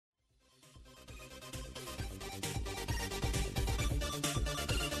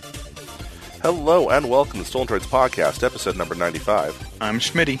Hello and welcome to Stolen Droids Podcast, episode number 95. I'm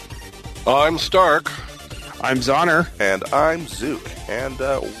Schmitty. I'm Stark. I'm Zoner. And I'm Zook. And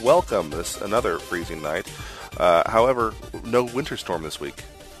welcome this another freezing night. However, no winter storm this week.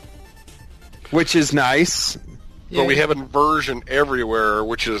 Which is nice. But we have inversion everywhere,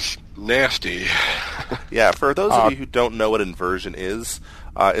 which is nasty. Yeah, for those of you who don't know what inversion is,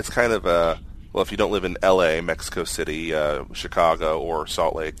 it's kind of a... Well, if you don't live in L.A., Mexico City, Chicago, or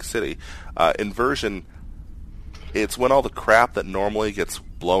Salt Lake City, inversion, it's when all the crap that normally gets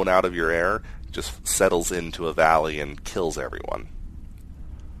blown out of your air just settles into a valley and kills everyone.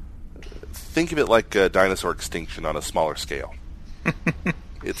 Think of it like dinosaur extinction on a smaller scale.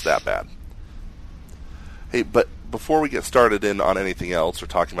 It's that bad. Hey, but before we get started in on anything else, or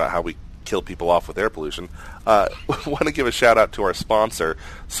talking about how we kill people off with air pollution, I want to give a shout out to our sponsor,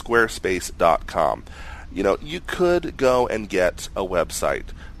 Squarespace.com. You know, you could go and get a website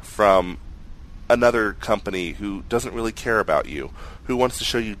from another company who doesn't really care about you, who wants to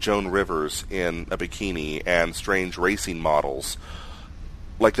show you Joan Rivers in a bikini and strange racing models,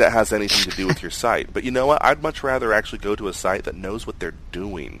 like that has anything to do with your site. But you know what? I'd much rather actually go to a site that knows what they're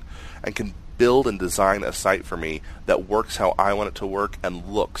doing and can build and design a site for me that works how I want it to work and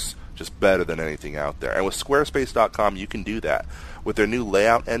looks just better than anything out there. And with Squarespace.com, you can do that. With their new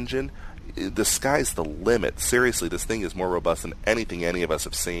layout engine, the sky's the limit. Seriously, this thing is more robust than anything any of us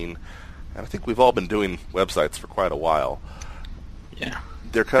have seen. And I think we've all been doing websites for quite a while. Yeah.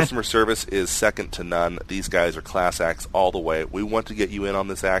 Their customer service is second to none. These guys are class acts all the way. We want to get you in on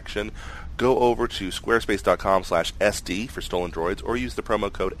this action. Go over to squarespace.com/SD for Stolen Droids, or use the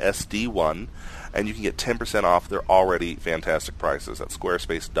promo code SD1, and you can get 10% off their already fantastic prices at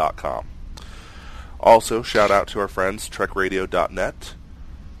squarespace.com. Also, shout out to our friends, TrekRadio.net,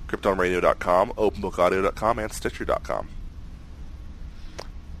 KryptonRadio.com, OpenBookAudio.com, and Stitcher.com.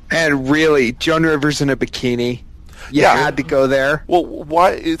 And really, Joan Rivers in a bikini. You had to go there. Well,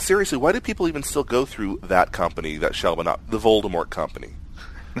 why? Seriously, why do people even still go through that company that shall not, the Voldemort company?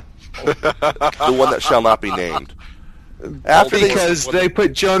 The one that shall not be named. Because they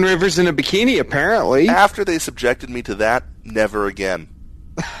put Joan Rivers in a bikini, apparently. After they subjected me to that, never again.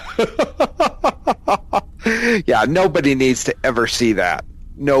 Yeah, nobody needs to ever see that.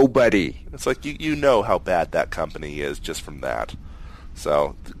 Nobody. It's like, you know how bad that company is just from that.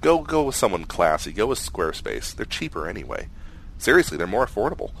 So, go with someone classy. Go with Squarespace. They're cheaper anyway. Seriously, they're more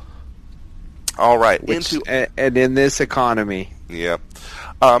affordable. All right. And in this economy. Yeah.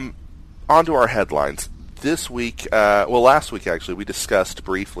 On to our headlines. This week, last week actually, we discussed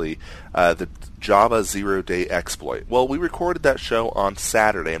briefly the Java zero-day exploit. Well, we recorded that show on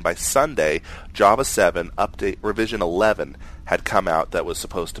Saturday, and by Sunday, Java 7 update revision 11 had come out that was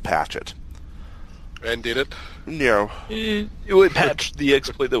supposed to patch it. And did it? No. It would patch the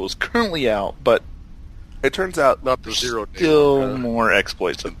exploit that was currently out, but it turns out not the zero-day. Still more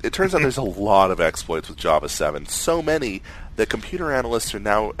exploits. It turns out there's a lot of exploits with Java 7. So many that computer analysts are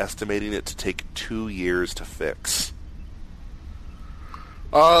now estimating it to take 2 years to fix.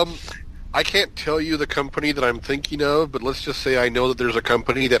 I can't tell you the company that I'm thinking of, but let's just say I know that there's a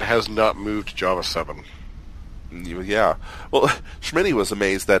company that has not moved to Java 7. Yeah. Well, Schmitty was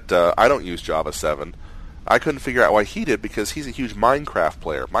amazed that I don't use Java 7. I couldn't figure out why he did, because he's a huge Minecraft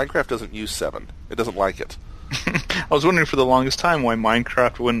player. Minecraft doesn't use 7. It doesn't like it. I was wondering for the longest time why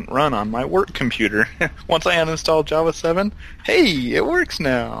Minecraft wouldn't run on my work computer. Once I uninstalled Java 7, hey, it works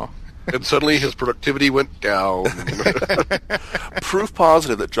now. And suddenly his productivity went down. Proof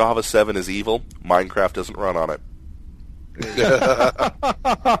positive that Java 7 is evil, Minecraft doesn't run on it.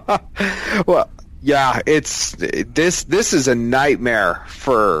 Well, yeah, this is a nightmare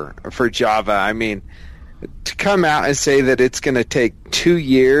for Java. I mean, to come out and say that it's going to take 2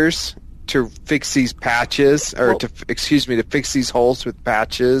 years to fix these patches, or to fix these holes with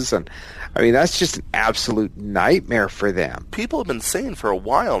patches, and I mean, that's just an absolute nightmare for them. People have been saying for a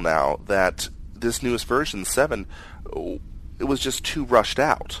while now that this newest version 7, it was just too rushed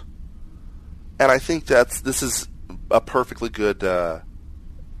out, and I think this is a perfectly good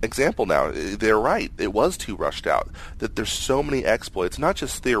example now. They're right. It was too rushed out. That there's so many exploits, not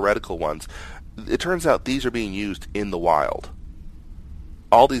just theoretical ones. It turns out these are being used in the wild.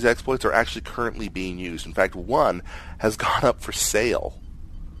 All these exploits are actually currently being used. In fact, one has gone up for sale.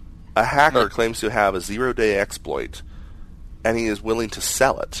 A hacker claims to have a zero-day exploit, and he is willing to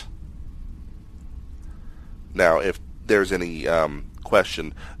sell it. Now, if there's any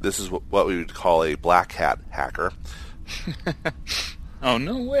question, this is what we would call a black hat hacker. Oh,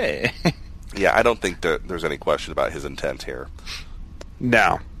 no way. Yeah, I don't think that there's any question about his intent here.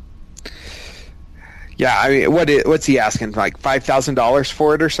 No. Yeah, I mean, what's he asking? Like $5,000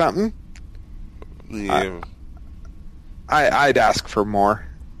 for it or something? Yeah. I'd ask for more.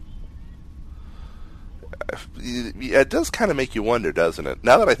 It does kind of make you wonder, doesn't it?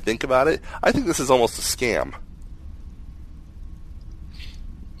 Now that I think about it, I think this is almost a scam.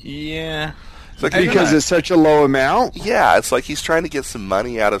 Yeah. It's like, Because it's such a low amount? yeah, it's like he's trying to get some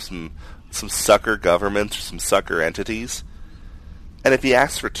money out of some sucker governments or some sucker entities. And if he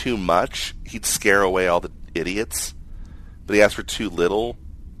asks for too much, he'd scare away all the idiots. But he asks for too little,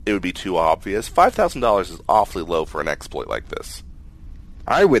 it would be too obvious. $5,000 is awfully low for an exploit like this.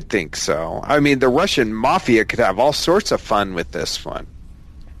 I would think so. I mean, the Russian mafia could have all sorts of fun with this one.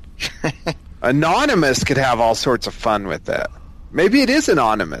 Anonymous could have all sorts of fun with it. Maybe it is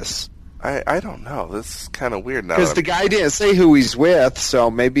anonymous. I don't know. This is kind of weird now. Because the guy didn't say who he's with, so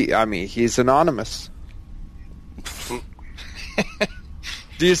maybe, I mean, he's anonymous.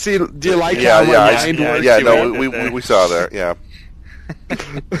 Do you like how my mind works? Yeah, no, we saw there, yeah.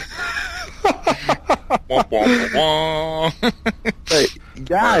 But,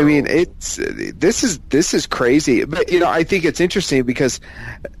 yeah, I mean, this is crazy. But, I think it's interesting because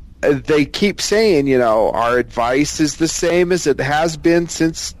they keep saying, our advice is the same as it has been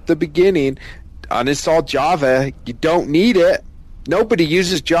since the beginning. Uninstall Java. You don't need it. Nobody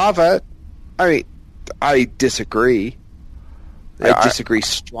uses Java. I mean, I disagree. Yeah, I disagree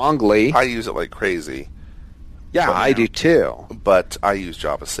strongly. I use it like crazy. Yeah, I do too. But I use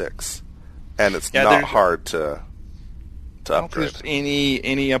Java 6. And it's not hard to I don't upgrade. think there's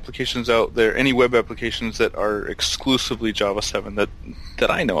any applications out there, any web applications that are exclusively Java 7 that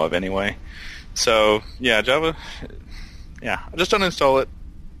I know of anyway. So, yeah, Java, just uninstall it.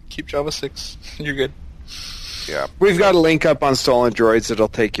 Keep Java 6. You're good. Yeah. We've got a link up on Stolen Droids that'll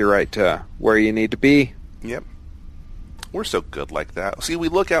take you right to where you need to be. Yep. We're so good like that. See, we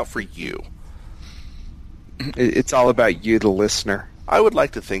look out for you. It's all about you, the listener. I would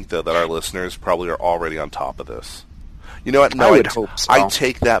like to think, though, that our listeners probably are already on top of this. You know what? No, I would hope so. I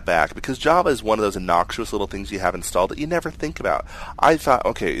take that back, because Java is one of those innocuous little things you have installed that you never think about. I thought,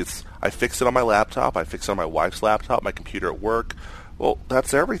 okay, I fixed it on my laptop, I fixed it on my wife's laptop, my computer at work. Well,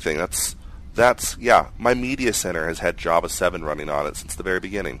 that's everything. That's my media center has had Java 7 running on it since the very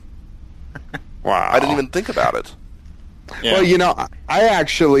beginning. Wow. I didn't even think about it. Yeah. Well, I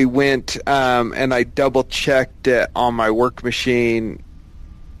actually went and I double-checked it on my work machine.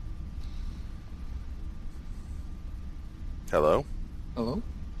 Hello? Hello?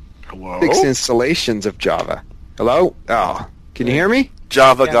 Hello? 6 installations of Java. Hello? Oh, can you hear me?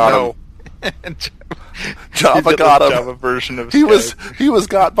 Java got no. him. Java He's got the him. Java version of He Skype. was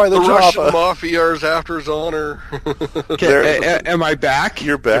got by the The Java. Russian mafia is after his honor. There- Am I back?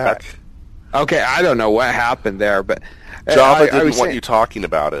 You're back. Okay, I don't know what happened there, but Java I didn't was want saying- you talking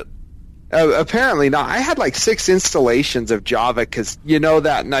about it. Apparently not. I had like 6 installations of Java because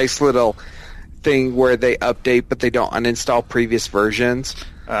that nice little thing where they update but they don't uninstall previous versions.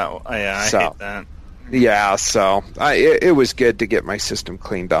 Oh, yeah, I So. hate that. Yeah, so it was good to get my system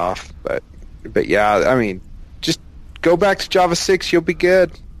cleaned off, but yeah, I mean, just go back to Java 6, you'll be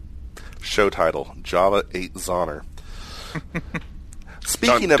good. Show title: Java 8 Zoner.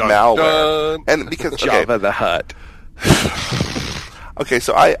 Speaking Dun, of dun, malware, dun. and because Java the Hutt. okay,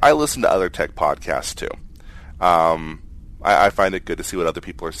 so I listen to other tech podcasts too. I find it good to see what other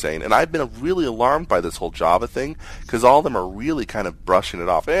people are saying, and I've been really alarmed by this whole Java thing because all of them are really kind of brushing it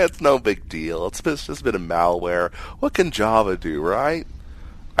off. It's no big deal. It's just a bit of malware. What can Java do, right?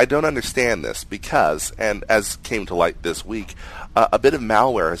 I don't understand this because, and as came to light this week, a bit of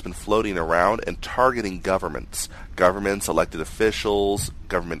malware has been floating around and targeting governments, elected officials,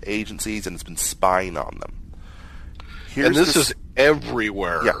 government agencies, and it's been spying on them. And this is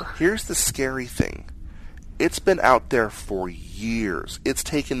everywhere. Yeah, here's the scary thing. It's been out there for years. It's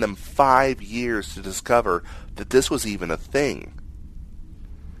taken them 5 years to discover that this was even a thing.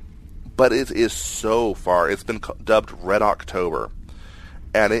 But it is so far. It's been dubbed Red October.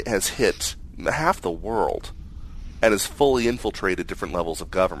 And it has hit half the world and has fully infiltrated different levels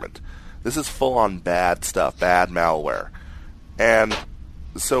of government. This is full-on bad stuff, bad malware. And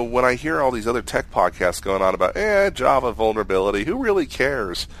so when I hear all these other tech podcasts going on about, Java vulnerability, who really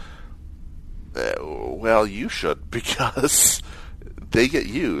cares? Well, you should, because they get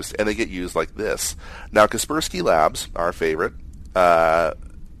used, and they get used like this. Now, Kaspersky Labs, our favorite, the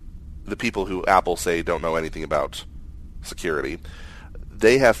people who Apple say don't know anything about security,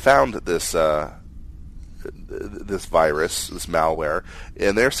 they have found this this virus, this malware,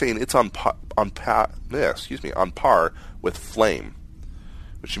 and they're saying it's on par with Flame,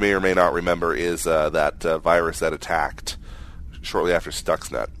 which you may or may not remember is that virus that attacked shortly after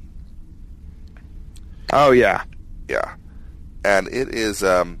Stuxnet. Oh, yeah. Yeah, and it is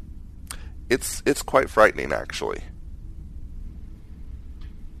It's quite frightening, actually.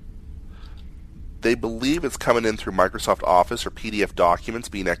 They believe it's coming in through Microsoft Office or PDF documents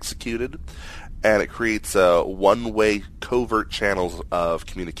being executed, and it creates one-way covert channels of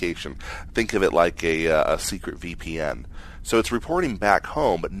communication. Think of it like a secret VPN. So it's reporting back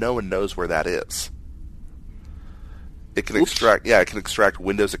home, but no one knows where that is. It can extract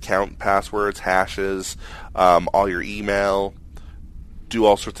Windows account passwords, hashes, all your email, do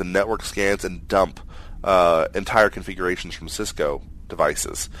all sorts of network scans, and dump entire configurations from Cisco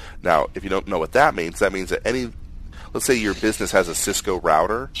devices. Now, if you don't know what that means that let's say your business has a Cisco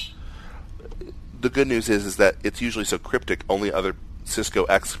router. The good news is that it's usually so cryptic, only other Cisco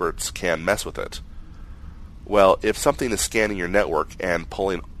experts can mess with it. Well, if something is scanning your network and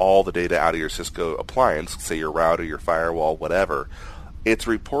pulling all the data out of your Cisco appliance, say your router, your firewall, whatever, it's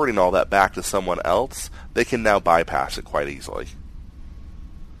reporting all that back to someone else, they can now bypass it quite easily.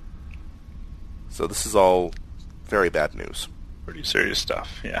 So this is all very bad news. Pretty serious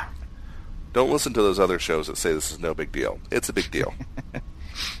stuff, yeah. Don't listen to those other shows that say this is no big deal. It's a big deal.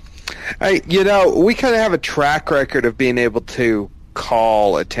 Hey, we kind of have a track record of being able to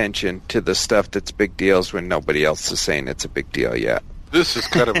call attention to the stuff that's big deals when nobody else is saying it's a big deal yet. This is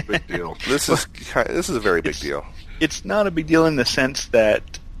kind of a big deal. This is a very big deal. It's not a big deal in the sense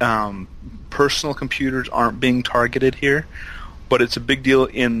that personal computers aren't being targeted here, but it's a big deal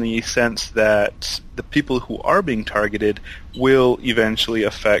in the sense that the people who are being targeted will eventually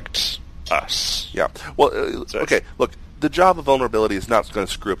affect us. Yeah. Well, okay, look, the Java vulnerability is not going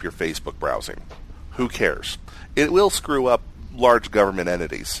to screw up your Facebook browsing. Who cares? It will screw up large government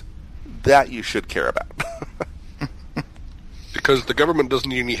entities. That you should care about. Because the government doesn't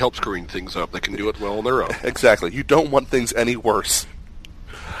need any help screwing things up. They can do it well on their own. Exactly. You don't want things any worse.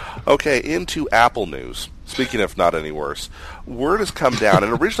 Okay, into Apple news. Speaking of not any worse, word has come down,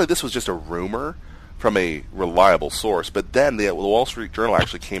 and originally this was just a rumor from a reliable source, but then the Wall Street Journal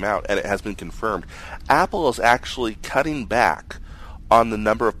actually came out, and it has been confirmed. Apple is actually cutting back on the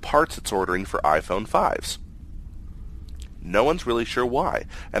number of parts it's ordering for iPhone 5s. No one's really sure why,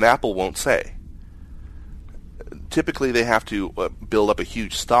 and Apple won't say. Typically, they have to build up a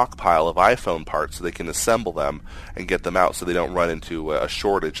huge stockpile of iPhone parts so they can assemble them and get them out so they don't run into a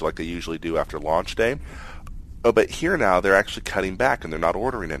shortage like they usually do after launch day. But here now, they're actually cutting back and they're not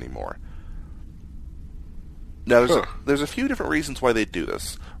ordering anymore. Now, there's a few different reasons why they do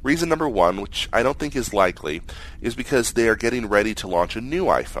this. Reason number one, which I don't think is likely, is because they are getting ready to launch a new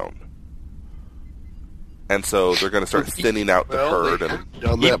iPhone. And so they're going to start thinning out the herd. And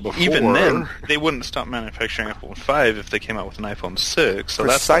done that before. Even then, they wouldn't stop manufacturing iPhone 5 if they came out with an iPhone 6. So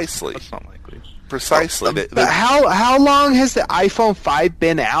Precisely. That's not likely. Precisely. But how long has the iPhone 5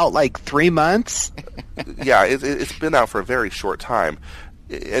 been out? Like 3 months? Yeah, it's been out for a very short time.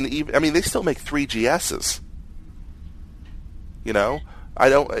 And even, they still make 3GSs.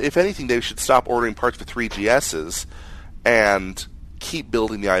 If anything, they should stop ordering parts for 3GSs and keep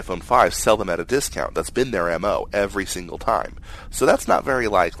building the iPhone 5, sell them at a discount. That's been their MO every single time. So that's not very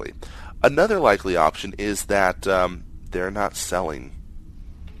likely. Another likely option is that they're not selling.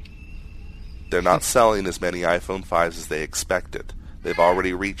 They're not selling as many iPhone 5s as they expected. They've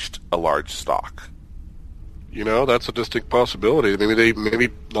already reached a large stock. That's a distinct possibility. Maybe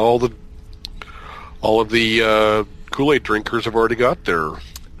all of the Kool-Aid drinkers have already got their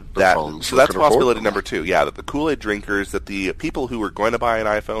phones. So that's possibility number two. Yeah, that the Kool-Aid drinkers, that the people who were going to buy an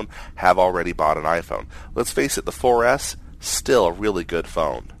iPhone have already bought an iPhone. Let's face it, the 4S, still a really good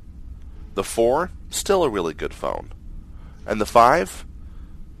phone. The 4, still a really good phone. And the 5,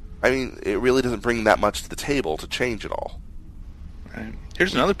 it really doesn't bring that much to the table to change it all. Right.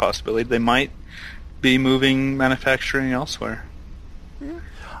 Here's another possibility. They might be moving manufacturing elsewhere.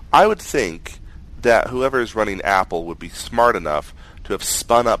 I would think that whoever is running Apple would be smart enough to have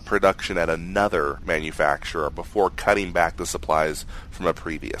spun up production at another manufacturer before cutting back the supplies from a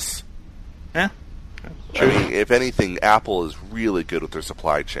previous. Yeah. If anything, Apple is really good with their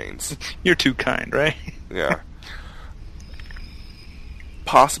supply chains. You're too kind, right? Yeah.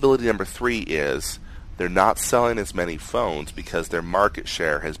 Possibility number 3 is they're not selling as many phones because their market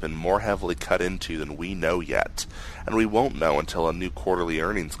share has been more heavily cut into than we know yet. And we won't know until a new quarterly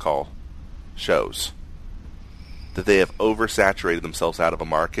earnings call shows that they have oversaturated themselves out of a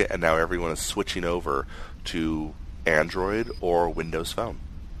market, and now everyone is switching over to Android or Windows Phone.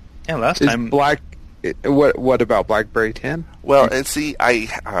 Yeah, last time. What about BlackBerry 10? Well, and see,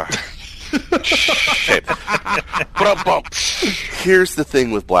 here's the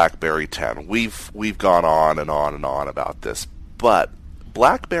thing with BlackBerry 10. We've gone on and on and on about this, but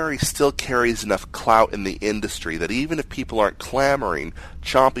BlackBerry still carries enough clout in the industry that even if people aren't clamoring,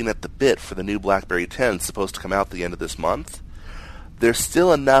 chomping at the bit for the new BlackBerry 10 supposed to come out at the end of this month, there's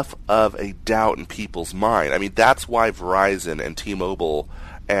still enough of a doubt in people's mind. I mean, that's why Verizon and T-Mobile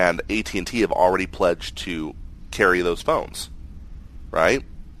and AT&T have already pledged to carry those phones, right?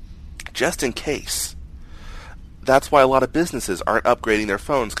 Just in case. That's why a lot of businesses aren't upgrading their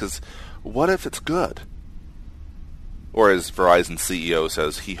phones, because what if it's good? Or as Verizon's CEO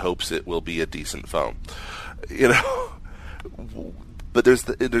says, he hopes it will be a decent phone. You know? But there's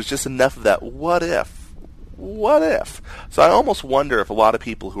just enough of that what if. What if? So I almost wonder if a lot of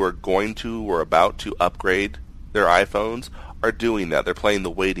people who are going to or about to upgrade their iPhones are doing that. They're playing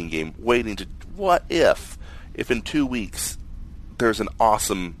the waiting game, waiting to, what if in 2 weeks there's an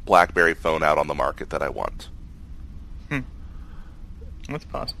awesome BlackBerry phone out on the market that I want? That's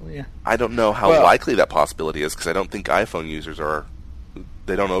possible, yeah. I don't know how likely that possibility is, because I don't think iPhone users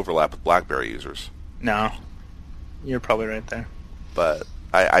they don't overlap with BlackBerry users. No. You're probably right there. But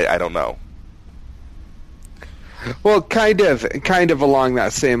I don't know. Well, kind of along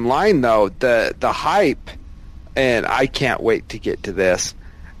that same line, though, the hype, and I can't wait to get to this,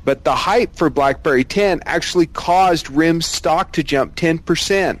 but the hype for BlackBerry 10 actually caused RIM's stock to jump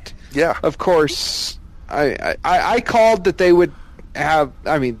 10%. Yeah. Of course, I called that they would have.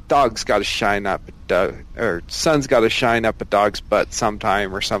 I mean, dog's got to shine up, or sun's got to shine up a dog's butt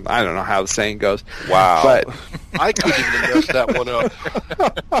sometime, or something. I don't know how the saying goes. Wow. But I couldn't even mess that one up.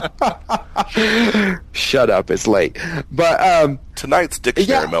 Shut up, it's late. But tonight's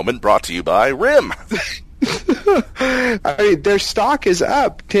dictionary moment brought to you by RIM. I mean, their stock is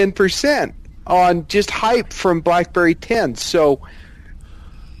up 10% on just hype from BlackBerry 10. So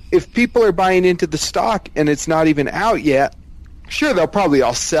if people are buying into the stock and it's not even out yet, sure, they'll probably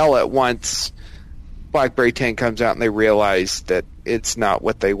all sell it once BlackBerry 10 comes out and they realize that it's not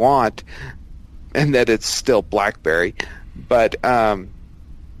what they want and that it's still BlackBerry. But I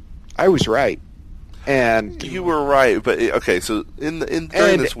was right. And you were right, but okay. So during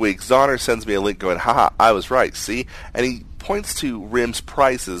this week, Zoner sends me a link going, "Haha, I was right." See, and he points to RIM's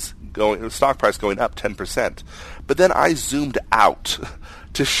stock price going up 10%. But then I zoomed out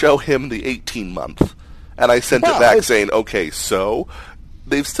to show him the 18-month, and I sent it back saying, "Okay, so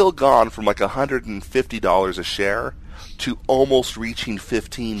they've still gone from like $150 a share to almost reaching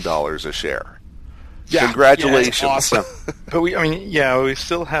 $15 a share." Yeah, congratulations! Yeah, awesome. But we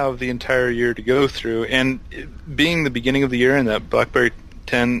still have the entire year to go through, and being the beginning of the year and that BlackBerry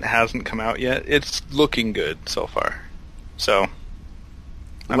 10 hasn't come out yet, it's looking good so far. So,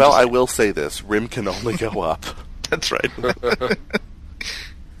 I will say this: RIM can only go up. That's right.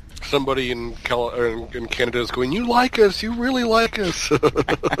 Somebody in Canada is going, "You like us? You really like us?"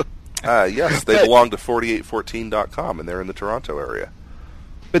 Yes, they belong to 4814.com, and they're in the Toronto area.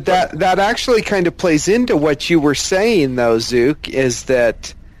 But that actually kind of plays into what you were saying, though, Zook, is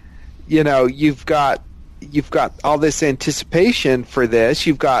that, you know, you've got all this anticipation for this.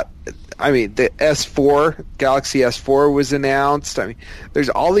 You've got, I mean, the S4, Galaxy S4 was announced. I mean, there's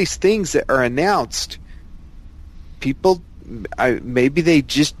all these things that are announced. People, maybe they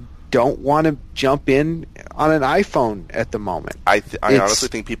just don't want to jump in on an iPhone at the moment. I honestly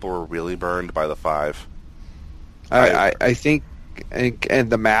think people were really burned by the 5. I think. And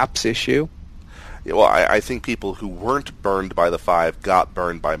the maps issue? Well, I think people who weren't burned by the 5 got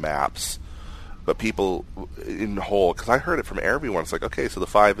burned by maps. But people in whole, because I heard it from everyone, it's like, okay, so the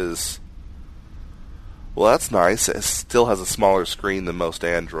 5 is, well, that's nice. It still has a smaller screen than most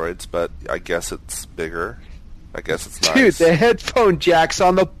Androids, but I guess it's bigger. I guess it's nice. Dude, the headphone jack's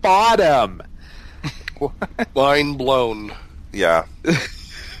on the bottom. Mind blown. Yeah.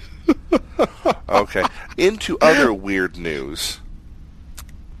 Okay. Into other weird news.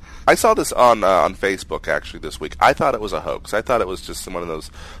 I saw this on Facebook actually this week. I thought it was a hoax. I thought it was just one of those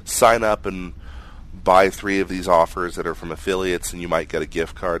sign up and buy 3 of these offers that are from affiliates and you might get a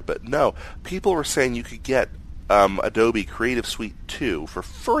gift card. But no, people were saying you could get Adobe Creative Suite 2 for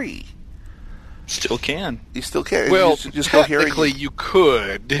free. Still can. You still can. Well, just technically you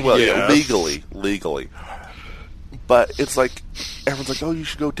could. Well, yes. yeah, legally. But it's like, everyone's like, oh, you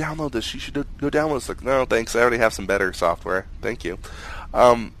should go download this. You should go download this. Like, no, thanks. I already have some better software. Thank you.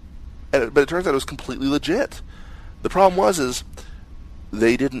 But it turns out it was completely legit. The problem was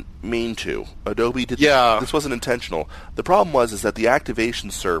they didn't mean to. Adobe didn't. Yeah. This wasn't intentional. The problem was that the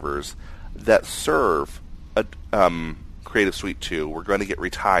activation servers that serve Creative Suite 2 were going to get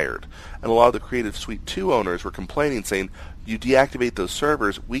retired. And a lot of the Creative Suite 2 owners were complaining, saying, you deactivate those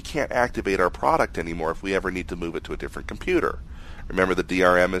servers, we can't activate our product anymore if we ever need to move it to a different computer. Remember the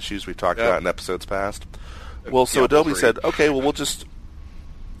DRM issues we talked about in episodes past? Well, so Adobe said, okay, well, we'll just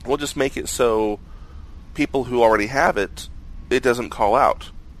we'll just make it so people who already have it, it doesn't call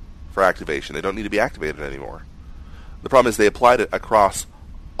out for activation. They don't need to be activated anymore. The problem is they applied it across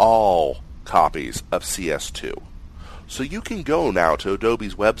all copies of CS2. So you can go now to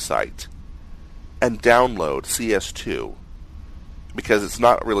Adobe's website and download CS2 because it's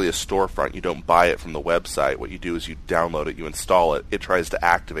not really a storefront. You don't buy it from the website. What you do is you download it, you install it, it tries to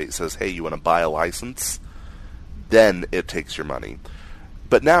activate, it says, hey, you want to buy a license? Then it takes your money.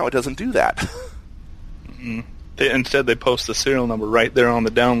 But now it doesn't do that. Mm-hmm. Instead, they post the serial number right there on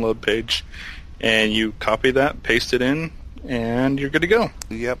the download page, and you copy that, paste it in, and you're good to go.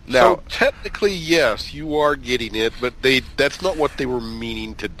 Yep. Now, so technically, yes, you are getting it, but that's not what they were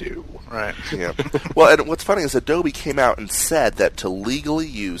meaning to do. Right. Yeah. Well, and what's funny is Adobe came out and said that to legally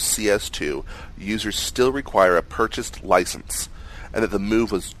use CS2, users still require a purchased license, and that the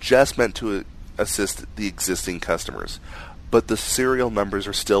move was just meant to assist the existing customers. But the serial numbers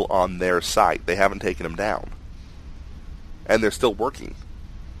are still on their site. They haven't taken them down. And they're still working.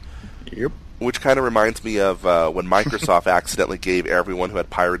 Yep. Which kind of reminds me of when Microsoft accidentally gave everyone who had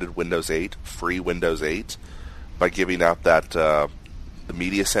pirated Windows 8 free Windows 8 by giving out that the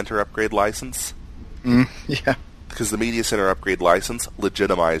Media Center upgrade license. Yeah. Because the Media Center upgrade license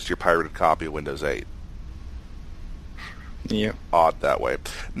legitimized your pirated copy of Windows 8. Yep. Odd that way.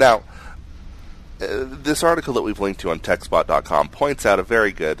 Now, this article that we've linked to on TechSpot.com points out a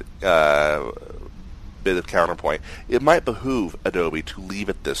very good bit of counterpoint. It might behoove Adobe to leave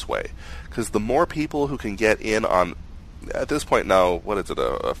it this way, because the more people who can get in on, at this point now, what is it,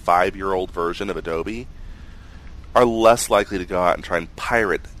 a 5-year-old version of Adobe, are less likely to go out and try and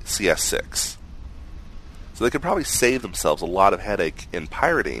pirate CS6. So they could probably save themselves a lot of headache in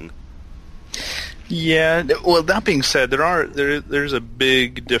pirating. Yeah, well, that being said, there's a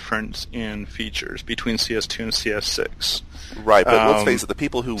big difference in features between CS2 and CS6. Right, but let's face it, the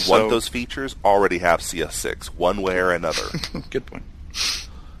people who want those features already have CS6, one way or another. Good point.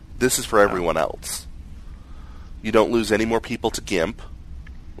 This is for everyone else. You don't lose any more people to GIMP,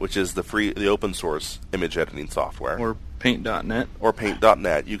 which is the open source image editing software. Or Paint.net. Or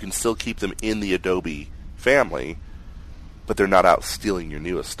Paint.net. You can still keep them in the Adobe family, but they're not out stealing your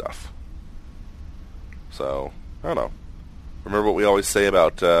newest stuff. So, I don't know. Remember what we always say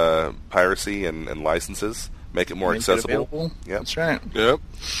about piracy and licenses? Make it more accessible. Yep. That's right. Yep.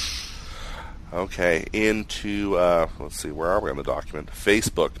 Okay, into, let's see, where are we on the document?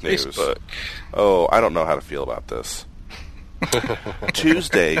 Facebook news. Facebook. Oh, I don't know how to feel about this.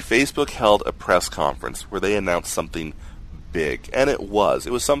 Tuesday, Facebook held a press conference where they announced something big, and it was.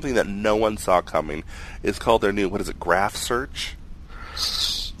 It was something that no one saw coming. It's called their new, what is it, Graph Search?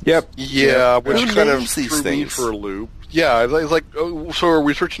 Yep. Yeah, which Who kind of names these threw me things? for a loop. Yeah, it's like, oh, so are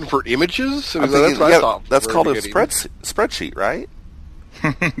we searching for images? I'm thinking, what I thought that's from called the a beginning. spreadsheet, right?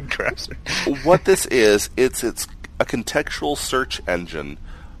 Graph Search. What this is, it's a contextual search engine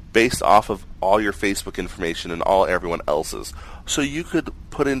based off of all your Facebook information and all everyone else's. So you could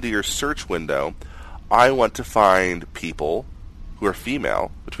put into your search window, I want to find people who are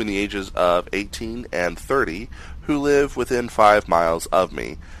female between the ages of 18 and 30 who live within 5 miles of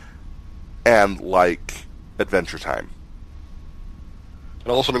me and like Adventure Time.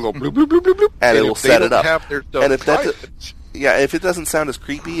 And all of a sudden go bloop, bloop, bloop, bloop, bloop. And it will if they set it don't up. have their stuff And if that's private, Yeah, if it doesn't sound as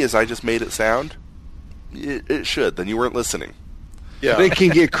creepy as I just made it sound, it should. Then you weren't listening. yeah. They can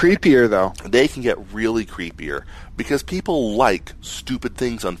get creepier, though. They can get really creepier because people like stupid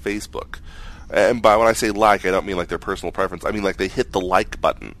things on Facebook. And by when I say like, I don't mean like their personal preference. I mean like they hit the like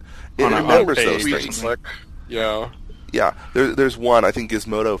button. It On a remembers page. those Tweets things. and like, yeah. Yeah, there's one, I think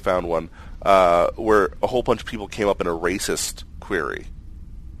Gizmodo found one, where a whole bunch of people came up in a racist query.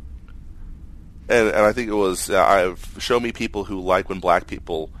 And I think it was, show me people who like when black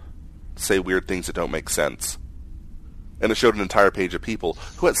people say weird things that don't make sense. And it showed an entire page of people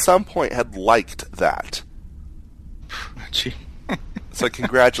who at some point had liked that. Gee. So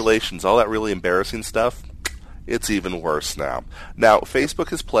congratulations, all that really embarrassing stuff, it's even worse now. Now, Facebook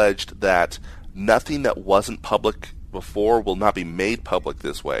has pledged that nothing that wasn't public before will not be made public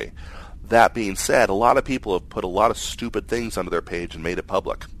this way. That being said, a lot of people have put a lot of stupid things onto their page and made it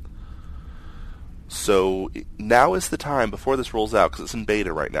public. So now is the time before this rolls out, because it's in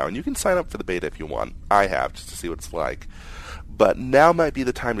beta right now, and you can sign up for the beta if you want. I have, just to see what it's like. But now might be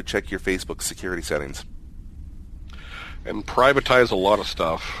the time to check your Facebook security settings. And privatize a lot of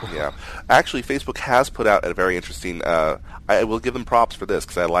stuff. Yeah. Actually, Facebook has put out a very interesting, I will give them props for this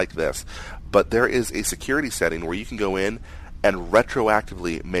because I like this, but there is a security setting where you can go in and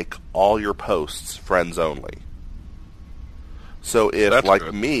retroactively make all your posts friends only. So if, That's like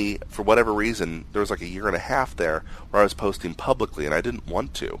good. me, for whatever reason, there was like a year and a half there where I was posting publicly and I didn't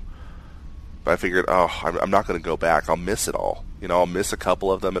want to. But I figured, I'm not going to go back. I'll miss it all. I'll miss a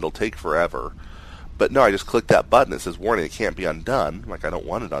couple of them. It'll take forever. But no, I just clicked that button. It says, warning, it can't be undone. Like, I don't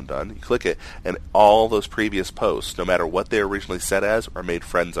want it undone. You click it, and all those previous posts, no matter what they originally set as, are made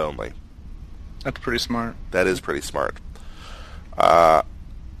friends only. That's pretty smart. That is pretty smart.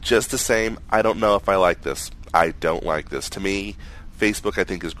 Just the same, I don't know if I like this. I don't like this. To me, Facebook, I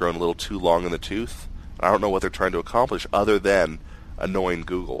think, has grown a little too long in the tooth. I don't know what they're trying to accomplish other than annoying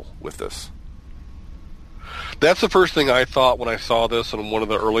Google with this. That's the first thing I thought when I saw this on one of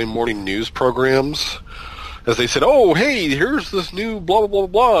the early morning news programs, as they said, "Oh, hey, here's this new blah, blah, blah,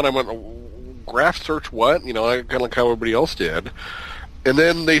 blah," and I went, graph search what? I kind of like how everybody else did. And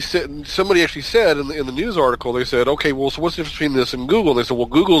then they said, somebody actually said in the news article, they said, okay, well, so what's the difference between this and Google? And they said, well,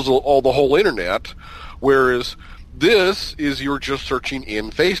 Google's the whole internet, whereas this is you're just searching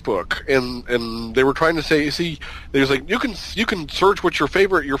in Facebook. And they were trying to say, see, they was like, you can search what your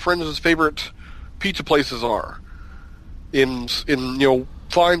friends' favorite pizza places are.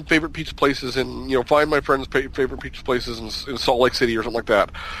 Find favorite pizza places and, find my friend's favorite pizza places in Salt Lake City or something like that.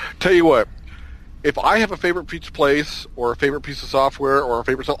 Tell you what, if I have a favorite pizza place or a favorite piece of software or a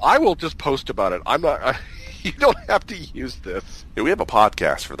favorite stuff, I will just post about it. You don't have to use this. Yeah, we have a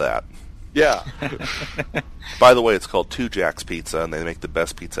podcast for that. Yeah. By the way, it's called Two Jacks Pizza, and they make the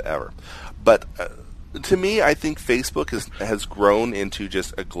best pizza ever. But to me, I think Facebook has grown into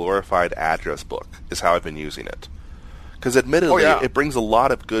just a glorified address book, is how I've been using it. Because admittedly, it brings a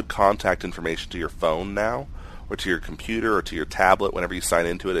lot of good contact information to your phone now, or to your computer, or to your tablet. Whenever you sign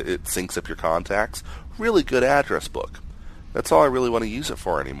into it, it syncs up your contacts. Really good address book. That's all I really want to use it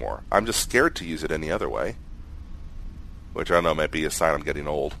for anymore. I'm just scared to use it any other way. Which I don't know might be a sign I'm getting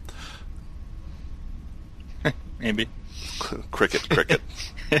old. Maybe. Cricket. Get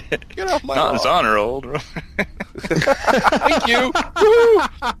off my Not lawn. as honor old. Thank you.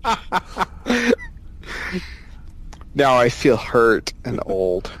 Now I feel hurt and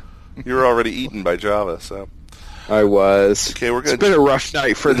old. You were already eaten by Java, so... I was. Okay, It's been a rough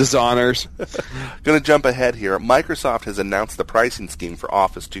night for the Zoners. Going to jump ahead here. Microsoft has announced the pricing scheme for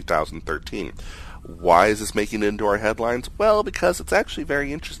Office 2013. Why is this making it into our headlines? Well, because it's actually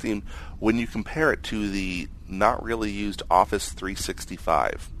very interesting when you compare it to the not really used Office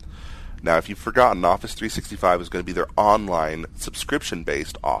 365. Now, if you've forgotten, Office 365 is going to be their online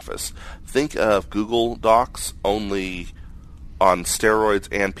subscription-based Office. Think of Google Docs only on steroids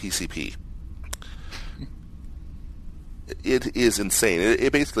and PCP. It is insane.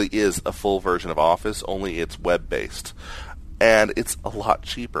 It basically is a full version of Office, only it's web-based. And it's a lot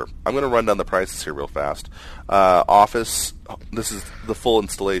cheaper. I'm going to run down the prices here real fast. Office, this is the full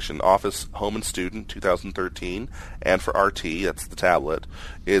installation. Office Home and Student 2013, and for RT, that's the tablet,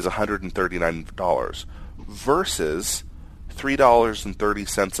 is $139 versus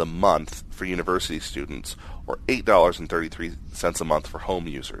 $3.30 a month for university students, or $8.33 a month for home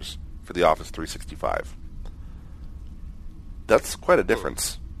users for the Office 365. That's quite a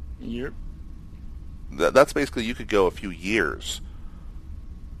difference. Yep. That's basically, you could go a few years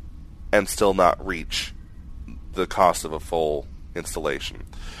and still not reach the cost of a full installation.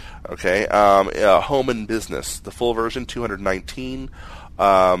 Okay, home and business, the full version, $219.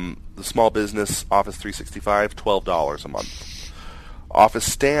 The small business Office 365, $12 a month. Office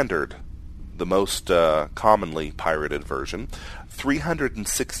Standard, the most commonly pirated version,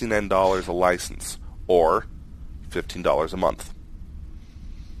 $369 a license, or $15 a month.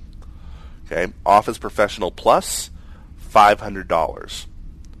 Okay, Office Professional Plus, $500,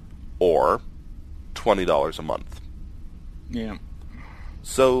 or $20 a month. Yeah.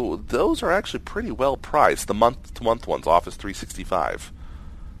 So those are actually pretty well priced. The month-to-month ones, Office 365.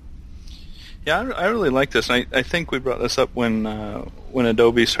 Yeah, I really like this. I think we brought this up when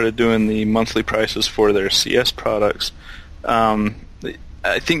Adobe started doing the monthly prices for their CS products. I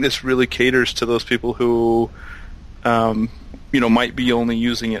think this really caters to those people who might be only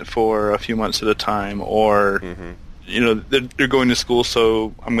using it for a few months at a time, or they're going to school,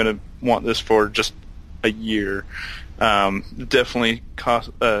 so I'm going to want this for just a year. Definitely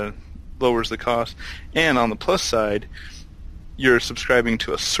lowers the cost, and on the plus side, you're subscribing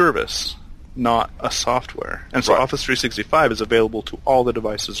to a service, not a software. And so Right. Office 365 is available to all the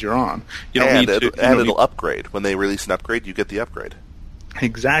devices you're on. You don't And need to, it'll upgrade. When they release an upgrade, you get the upgrade.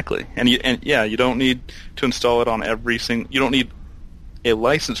 Exactly, you don't need to install it on every single. You don't need a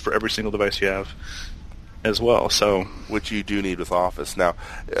license for every single device you have, as well. So, Which you do need with Office. Now,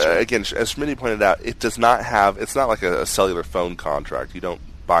 again, as Schmitty pointed out, it does not have. It's not like a cellular phone contract. You don't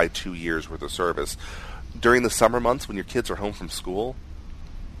buy 2 years worth of service. during the summer months when your kids are home from school,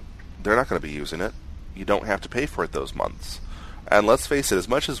 they're not going to be using it. You don't have to pay for it those months. And let's face it, as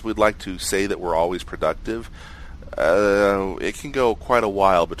much as we'd like to say that we're always productive, it can go quite a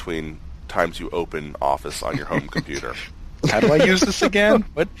while between times you open Office on your home computer. How do I use this again?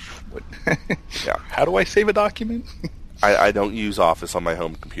 What? Yeah. How do I save a document? I don't use Office on my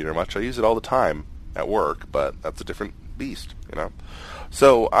home computer much. I use it all the time at work, but that's a different beast, you know.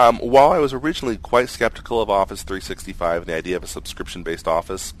 So while I was originally quite skeptical of Office 365 and the idea of a subscription-based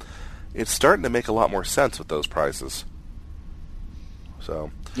Office, it's starting to make a lot more sense with those prices.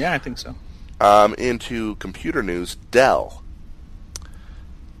 So Yeah, I think so. into computer news, Dell.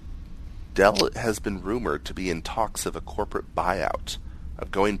 Dell has been rumored to be in talks of a corporate buyout,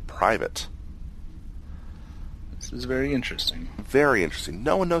 of going private. This is very interesting. Very interesting.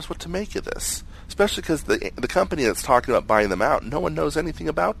 No one knows what to make of this, especially because the company that's talking about buying them out, no one knows anything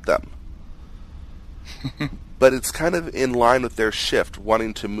about them. But it's kind of in line with their shift,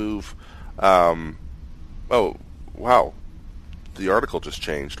 wanting to move. Oh, wow. The article just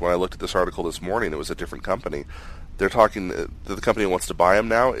changed. When I looked at this article this morning, it was a different company. They're talking, the company that wants to buy them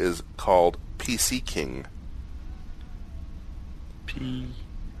now is called PC King.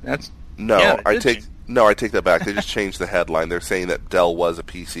 That's... No, Yeah, I take that back. They just changed the headline. They're saying that Dell was a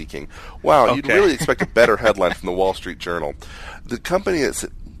PC King. Wow, You'd Okay. really expect a better headline from the Wall Street Journal. The company that's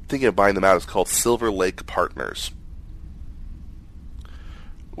thinking of buying them out is called Silver Lake Partners,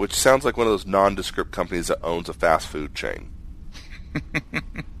 which sounds like one of those nondescript companies that owns a fast food chain.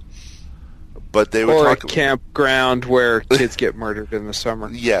 But they were Or a talking campground where kids get murdered in the summer.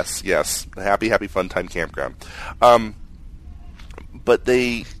 Yes, a happy fun time campground. But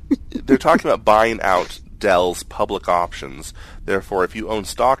they're talking about buying out Dell's public options. Therefore, if you own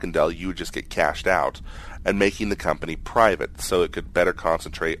stock in Dell, you would just get cashed out, and making the company private so it could better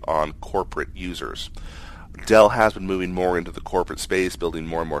concentrate on corporate users. Dell has been moving more into the corporate space, building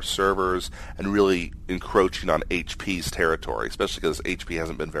more and more servers, and really encroaching on HP's territory, especially because HP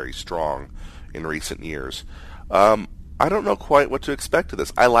hasn't been very strong in recent years. I don't know quite what to expect of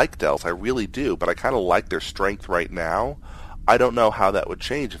this. I like Dell's, I really do, but I kind of like their strength right now. I don't know how that would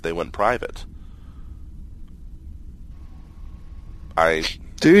change if they went private.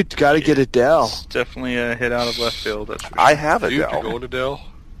 Dude, got to get a Dell. It's definitely a hit out of left field. That's for sure. I have a Dude, you're Dell. going to Dell?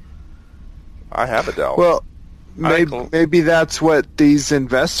 I have a Dell. Well, Michael. maybe that's what these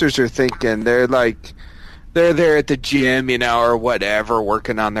investors are thinking. They're there at the gym, or whatever,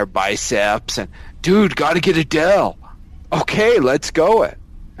 working on their biceps, and dude, got to get a Dell. Okay, let's go it.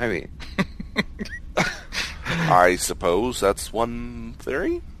 I mean, I suppose that's one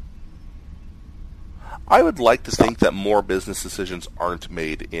theory. I would like to think that more business decisions aren't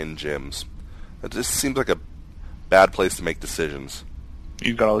made in gyms. It just seems like a bad place to make decisions.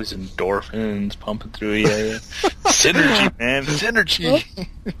 You've got all these endorphins pumping through you. Synergy, man. Synergy.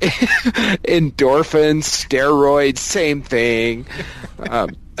 endorphins, steroids, same thing.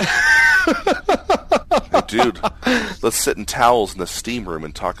 Hey, dude, let's sit in towels in the steam room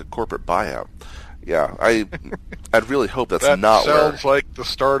and talk a corporate buyout. Yeah, I'd really hope that's That not where... sounds like the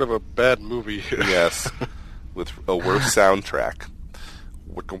start of a bad movie. Yes, with a worse soundtrack.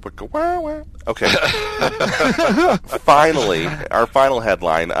 Wicka, wicka, wah, wah. Okay. Finally, our final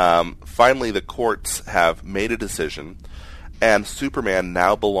headline. Finally, the courts have made a decision, and Superman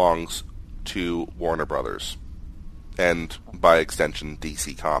now belongs to Warner Brothers, and by extension,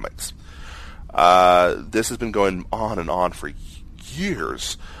 DC Comics. This has been going on and on for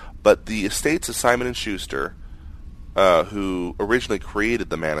years, but the estates of Simon & Schuster, who originally created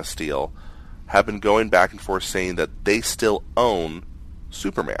the Man of Steel, have been going back and forth saying that they still own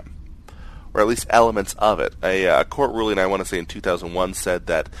Superman, or at least elements of it. A court ruling, I want to say in 2001, said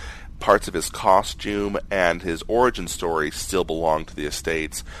that parts of his costume and his origin story still belong to the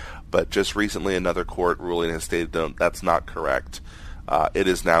estates, but just recently another court ruling has stated that's not correct. It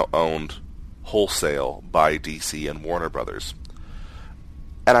is now owned wholesale by DC and Warner Brothers.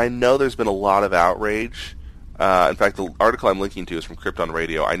 And I know there's been a lot of outrage. In fact, the article I'm linking to is from Krypton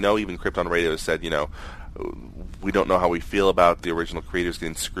Radio. I know even Krypton Radio has said, we don't know how we feel about the original creators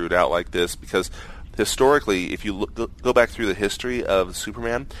getting screwed out like this, because historically, if you go back through the history of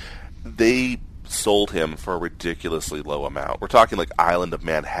Superman, they sold him for a ridiculously low amount. We're talking like Island of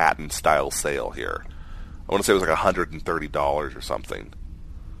Manhattan style sale here. I want to say it was like $130 or something,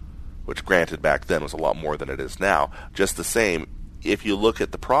 which granted back then was a lot more than it is now. Just the same, if you look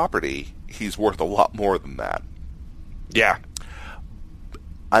at the property, he's worth a lot more than that. Yeah.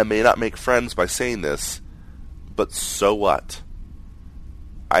 I may not make friends by saying this, but so what?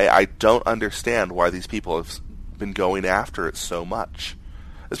 I don't understand why these people have been going after it so much.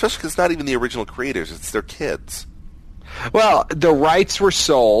 Especially because it's not even the original creators; it's their kids. Well, the rights were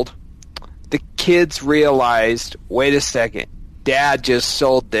sold. The kids realized, wait a second, Dad just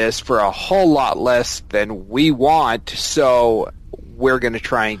sold this for a whole lot less than we want, so we're going to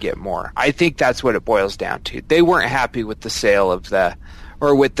try and get more. I think that's what it boils down to. They weren't happy with the sale of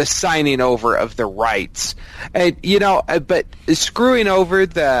with the signing over of the rights. And, but screwing over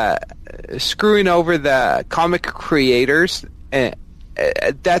the comic creators,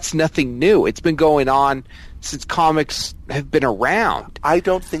 that's nothing new. It's been going on since comics have been around. I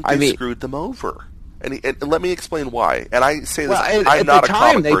don't think they screwed them over. And let me explain why. And I say this, I'm not a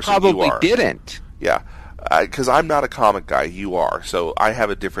comic person. They probably didn't. Yeah, because I'm not a comic guy. You are. So I have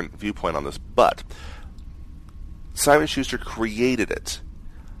a different viewpoint on this. But Simon & Schuster created it.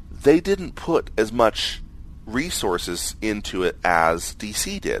 They didn't put as much resources into it as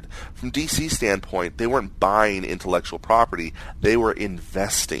DC did. From DC's standpoint, they weren't buying intellectual property. They were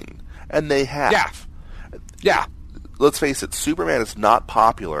investing. And they have. Yeah. Let's face it, Superman is not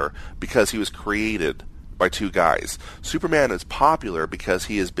popular because he was created by two guys. Superman is popular because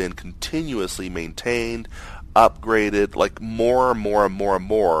he has been continuously maintained, upgraded, like more and more and more and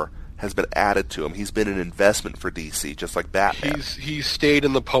more has been added to him. He's been an investment for DC, just like Batman. He's stayed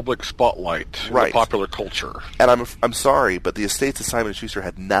in the public spotlight, in right. the popular culture. And I'm sorry, but the estates of Simon & Schuster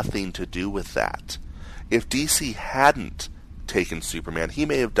had nothing to do with that. If DC hadn't taken Superman, he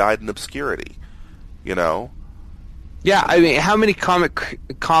may have died in obscurity. Yeah, I mean, how many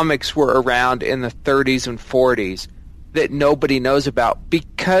comics were around in the 30s and 40s that nobody knows about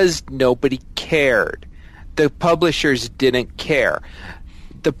because nobody cared? The publishers didn't care.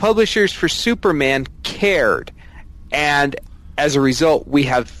 The publishers for Superman cared, and as a result, we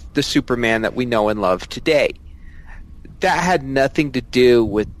have the Superman that we know and love today. That had nothing to do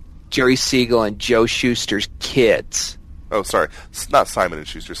with Jerry Siegel and Joe Shuster's kids. Oh, sorry. It's not Simon &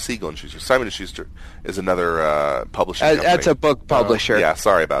 Schuster. Siegel & Schuster. Simon & Schuster is another publishing company. That's a book publisher. Yeah,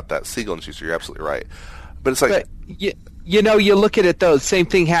 sorry about that. Siegel & Schuster, you're absolutely right. But it's like... But, you look at it, though, same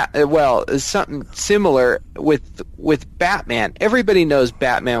thing, something similar with Batman. Everybody knows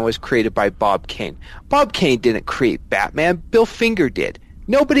Batman was created by Bob Kane. Bob Kane didn't create Batman. Bill Finger did.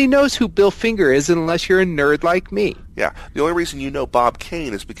 Nobody knows who Bill Finger is unless you're a nerd like me. Yeah. The only reason you know Bob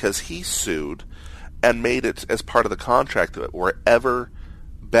Kane is because he sued and made it as part of the contract that wherever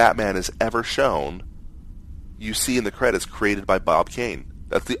Batman is ever shown, you see in the credits created by Bob Kane.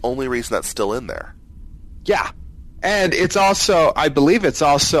 That's the only reason that's still in there. Yeah. And it's also, I believe it's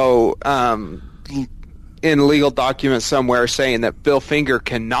also in legal documents somewhere saying that Bill Finger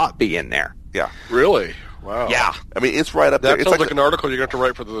cannot be in there. Yeah. Really? Wow. Yeah. I mean, it's right up there. That sounds like an article you're going to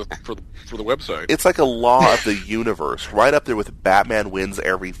have to write for the website. It's like a law of the universe. Right up there with Batman wins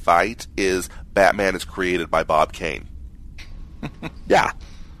every fight is Batman is created by Bob Kane. Yeah.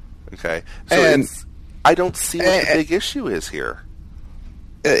 Okay. So I don't see what the big issue is here.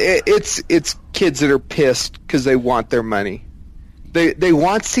 It's kids that are pissed because they want their money. They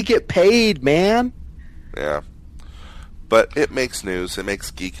want to get paid, man. Yeah. But it makes news. It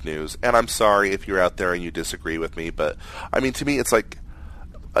makes geek news. And I'm sorry if you're out there and you disagree with me, but I mean, to me, it's like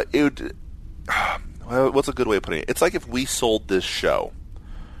well, what's a good way of putting it? It's like if we sold this show.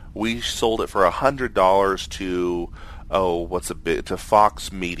 We sold it for $100 to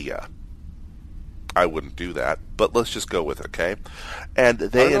Fox Media. I wouldn't do that, but let's just go with it, okay? And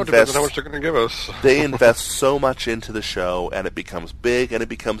they invest how much they're going to give us. They invest so much into the show, and it becomes big, and it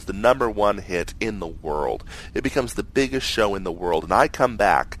becomes the #1 hit in the world. It becomes the biggest show in the world, and I come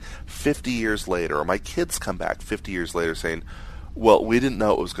back 50 years later, or my kids come back 50 years later saying, well, we didn't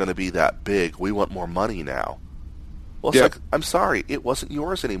know it was going to be that big. We want more money now. Well, it's like, I'm sorry, it wasn't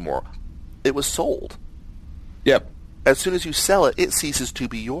yours anymore. It was sold. Yep. As soon as you sell it, it ceases to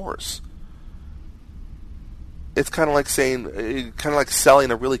be yours. It's kind of like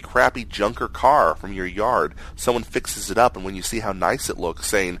selling a really crappy junker car from your yard. Someone fixes it up, and when you see how nice it looks,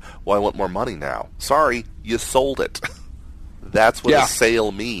 saying, well, I want more money now. Sorry, you sold it. That's what a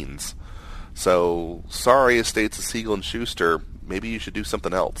sale means. So, sorry, Estates of Siegel and Schuster. Maybe you should do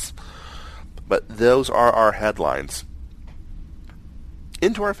something else. But those are our headlines.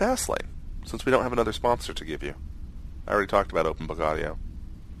 Into our fast lane, since we don't have another sponsor to give you. I already talked about Open Book Audio,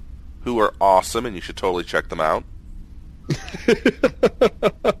 who are awesome, and you should totally check them out.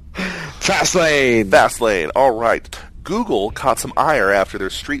 Fastlane. All right. Google caught some ire after their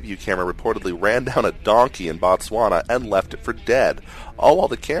Street View camera reportedly ran down a donkey in Botswana and left it for dead, all while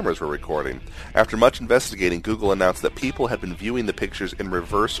the cameras were recording. After much investigating, Google announced that people had been viewing the pictures in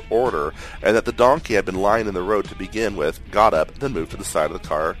reverse order and that the donkey had been lying in the road to begin with, got up, then moved to the side of the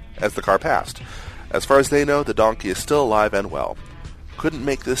car as the car passed. As far as they know, the donkey is still alive and well. Couldn't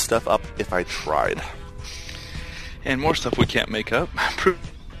make this stuff up if I tried. And more stuff we can't make up.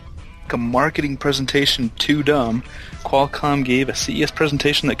 A marketing presentation too dumb, Qualcomm gave a CES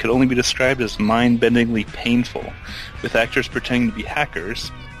presentation that could only be described as mind-bendingly painful, with actors pretending to be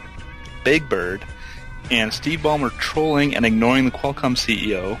hackers, Big Bird, and Steve Ballmer trolling and ignoring the Qualcomm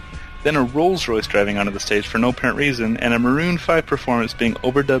CEO, then a Rolls-Royce driving onto the stage for no apparent reason, and a Maroon 5 performance being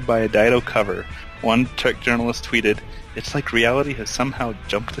overdubbed by a Dido cover. One tech journalist tweeted, "It's like reality has somehow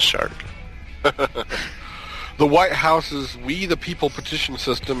jumped the shark." The White House's We the People petition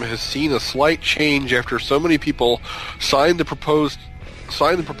system has seen a slight change after so many people signed the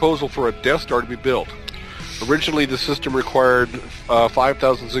proposal for a Death Star to be built. Originally, the system required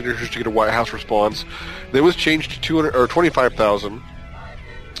 5,000 signatures to get a White House response. Then it was changed to 25,000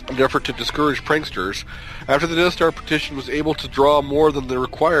 in an effort to discourage pranksters. After the Death Star petition was able to draw more than the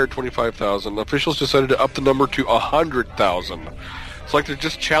required 25,000, officials decided to up the number to 100,000. It's like they're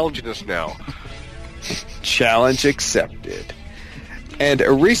just challenging us now. Challenge accepted. And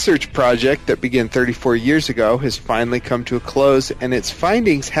a research project that began 34 years ago has finally come to a close, and its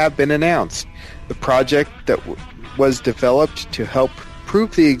findings have been announced. The project that was developed to help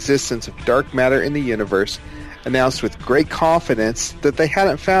prove the existence of dark matter in the universe announced with great confidence that they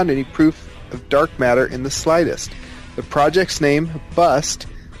hadn't found any proof of dark matter in the slightest. The project's name, BUST,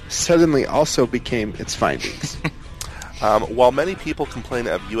 suddenly also became its findings. While many people complain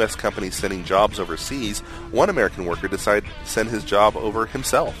of U.S. companies sending jobs overseas, one American worker decided to send his job over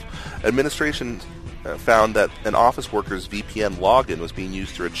himself. Administration found that an office worker's VPN login was being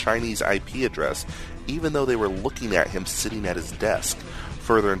used through a Chinese IP address, even though they were looking at him sitting at his desk.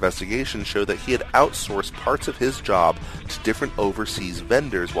 Further investigation showed that he had outsourced parts of his job to different overseas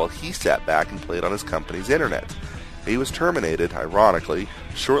vendors while he sat back and played on his company's internet. He was terminated, ironically,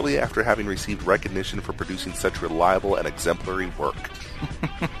 shortly after having received recognition for producing such reliable and exemplary work.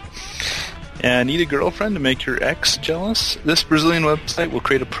 Need a girlfriend to make your ex jealous? This Brazilian website will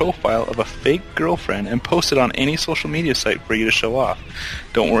create a profile of a fake girlfriend and post it on any social media site for you to show off.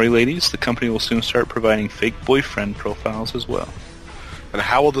 Don't worry, ladies, the company will soon start providing fake boyfriend profiles as well. And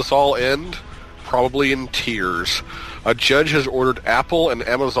how will this all end? Probably in tears. A judge has ordered Apple and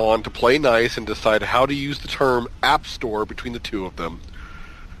Amazon to play nice and decide how to use the term App Store between the two of them.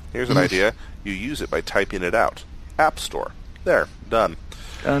 Here's an idea. You use it by typing it out. App Store. There. Done.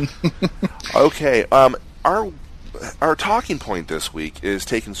 Done. Okay. Our talking point this week is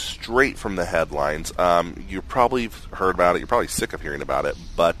taken straight from the headlines. You probably heard about it. You're probably sick of hearing about it.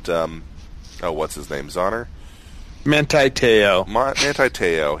 But, what's his name? Zahner? Manti Te'o. Manti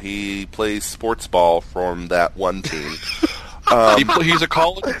Te'o. He plays sports ball from that one team. He's a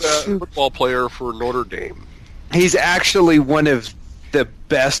college football player for Notre Dame. He's actually one of the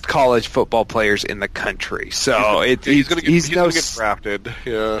best college football players in the country. So he's going to get drafted.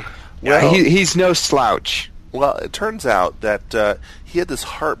 Yeah. Well, he's no slouch. Well, it turns out that he had this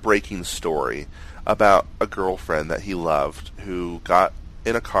heartbreaking story about a girlfriend that he loved who got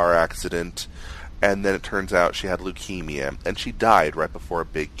in a car accident, and then it turns out she had leukemia, and she died right before a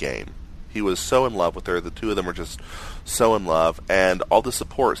big game. He was so in love with her. The two of them were just so in love, and all the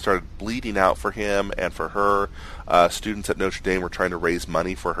support started bleeding out for him and for her. Students at Notre Dame were trying to raise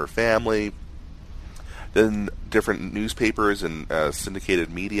money for her family. Then different newspapers and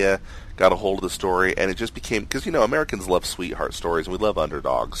syndicated media got a hold of the story, and it just became, because, Americans love sweetheart stories, and we love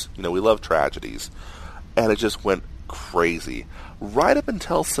underdogs. We love tragedies. And it just went crazy. Right up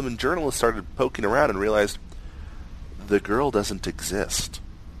until some journalists started poking around and realized the girl doesn't exist.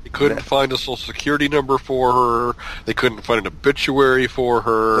 They couldn't find a social security number for her. They couldn't find an obituary for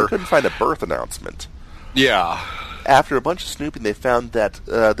her. They couldn't find a birth announcement. Yeah. After a bunch of snooping, they found that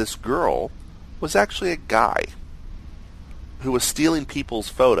this girl was actually a guy who was stealing people's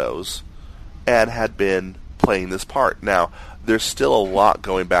photos and had been playing this part. Now, there's still a lot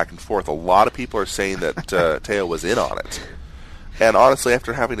going back and forth. A lot of people are saying that Te'o was in on it. And honestly,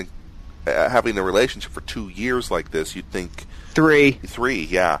 after having a relationship for 2 years like this, you'd think... Three,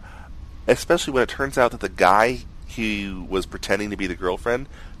 yeah. Especially when it turns out that the guy he was pretending to be the girlfriend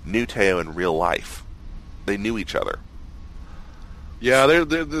knew Te'o in real life. They knew each other. Yeah,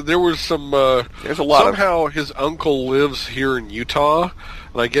 there was some... There's a lot somehow his uncle lives here in Utah,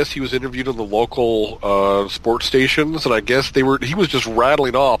 and I guess he was interviewed on the local sports stations, and I guess he was just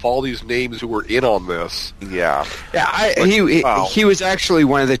rattling off all these names who were in on this. Yeah. Yeah, he was actually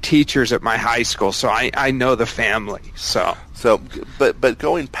one of the teachers at my high school, so I know the family, So, but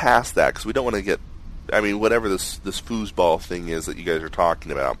going past that, because we don't want to get... whatever this foosball thing is that you guys are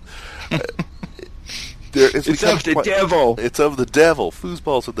talking about... It's of the devil. It's of the devil.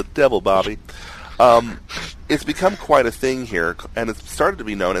 Foosball's of the devil, Bobby. It's become quite a thing here, and it's started to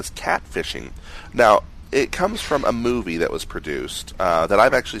be known as catfishing. Now, it comes from a movie that was produced that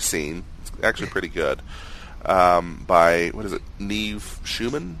I've actually seen. It's actually pretty good. By, what is it, Neve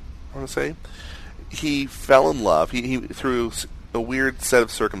Schumann, I want to say. He fell in love. He through a weird set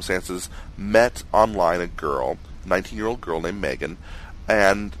of circumstances, met online a girl, 19-year-old girl named Megan,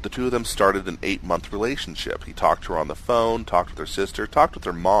 and the two of them started an 8-month relationship. He talked to her on the phone, talked with her sister, talked with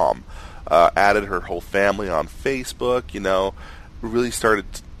her mom, added her whole family on Facebook, really started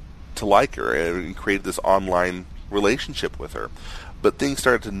to like her and created this online relationship with her. But things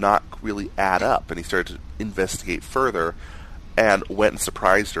started to not really add up, and he started to investigate further and went and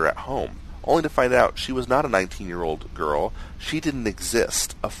surprised her at home, only to find out she was not a 19-year-old girl. She didn't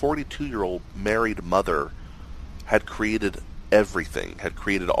exist. A 42-year-old married mother had created everything, had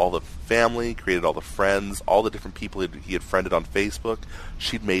created all the family, created all the friends, all the different people he had friended on Facebook.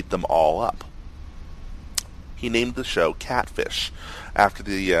 She'd made them all up. He named the show Catfish, after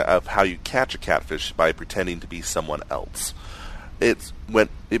the of how you catch a catfish by pretending to be someone else. It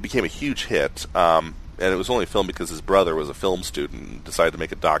became a huge hit, and it was only filmed because his brother was a film student and decided to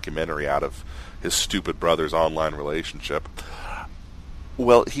make a documentary out of his stupid brother's online relationship.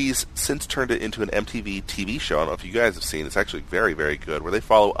 Well, he's since turned it into an MTV TV show. I don't know if you guys have seen. It's actually very, very good, where they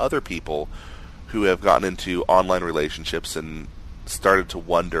follow other people who have gotten into online relationships and started to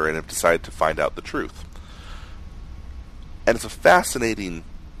wonder and have decided to find out the truth. And it's a fascinating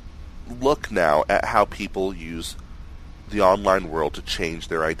look now at how people use the online world to change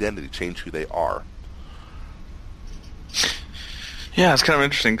their identity, change who they are. Yeah, it's kind of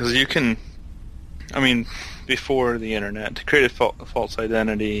interesting because you can, before the internet, to create a false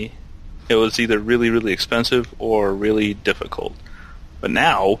identity, it was either really, really expensive or really difficult. But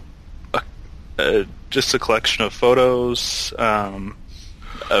now, just a collection of photos,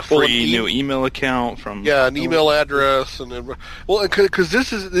 a free new email account from an email address, because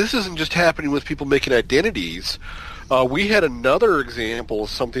this isn't just happening with people making identities. We had another example of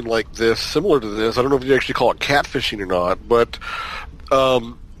something like this, similar to this. I don't know if you actually call it catfishing or not, but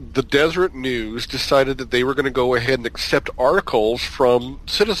the Deseret News decided that they were going to go ahead and accept articles from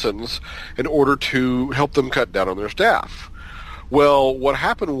citizens in order to help them cut down on their staff. Well, what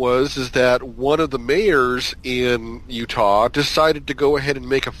happened is that one of the mayors in Utah decided to go ahead and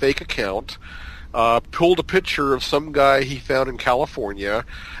make a fake account, pulled a picture of some guy he found in California,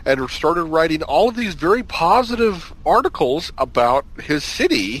 and started writing all of these very positive articles about his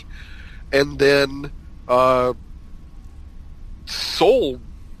city, and then sold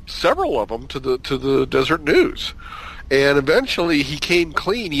several of them to the Deseret News. And eventually he came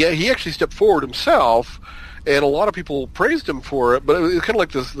clean. He actually stepped forward himself, and a lot of people praised him for it. But it was kind of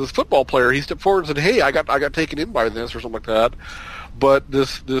like this football player. He stepped forward and said, "Hey, I got taken in by this," or something like that. But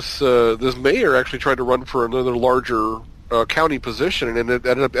this mayor actually tried to run for another larger county position, and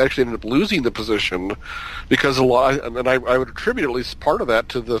ended up losing the position because a lot. And I would attribute at least part of that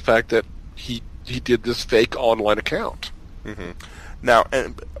to the fact that he did this fake online account. Mm-hmm. Now,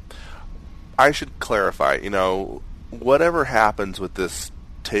 and I should clarify. Whatever happens with this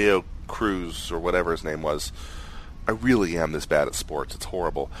Teo Cruz or whatever his name was, I really am this bad at sports. It's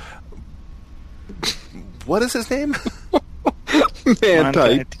horrible. What is his name?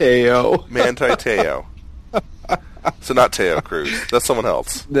 Manti Teo. Manti Teo. So not Teo Cruz. That's someone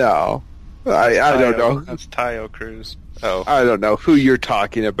else. No. I don't know. That's Teo Cruz. Oh. I don't know who you're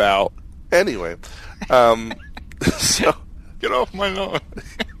talking about. Anyway. So get off my lawn.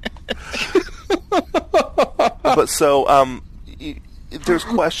 But so, there's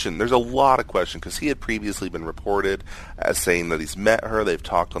question. There's a lot of question because he had previously been reported as saying that he's met her. They've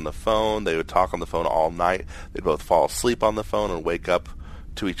talked on the phone. They would talk on the phone all night. They'd both fall asleep on the phone and wake up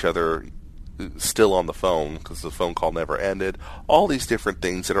to each other still on the phone because the phone call never ended. All these different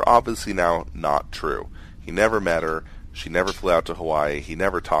things that are obviously now not true. He never met her. She never flew out to Hawaii. He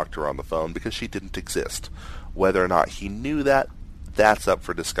never talked to her on the phone because she didn't exist. Whether or not he knew that, that's up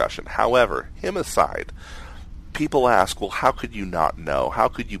for discussion. However, him aside, people ask, well, how could you not know? How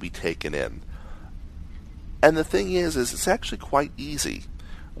could you be taken in? And the thing is it's actually quite easy.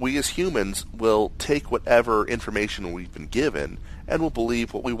 We as humans will take whatever information we've been given and will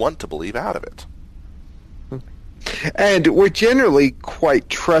believe what we want to believe out of it. And we're generally quite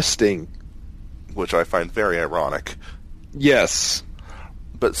trusting. Which I find very ironic. Yes.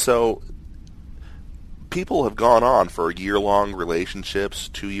 But so, people have gone on for year-long relationships,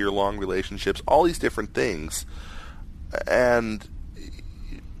 2-year-long relationships, all these different things, and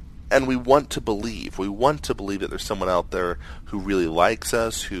we want to believe. We want to believe that there's someone out there who really likes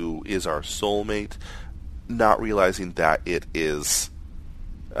us, who is our soulmate, not realizing that it is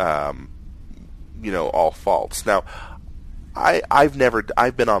all false. Now, I've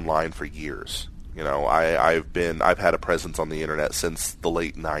been online for years. I've had a presence on the internet since the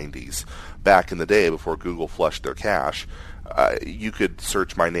late 90s. Back in the day, before Google flushed their cache, you could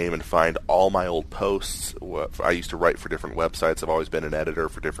search my name and find all my old posts. I used to write for different websites. I've always been an editor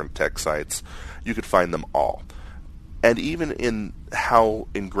for different tech sites. You could find them all. And even in how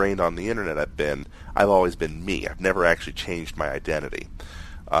ingrained on the internet I've always been me. I've never actually changed my identity.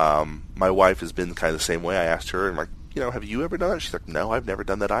 My wife has been kind of the same way. I asked her, I'm like, have you ever done that? She's like, no, I've never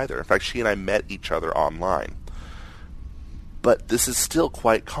done that either. In fact, she and I met each other online. But this is still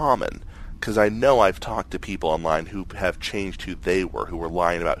quite common, because I know I've talked to people online who have changed who they were, who were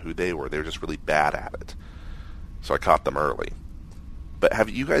lying about who they were. They were just really bad at it. So I caught them early. But have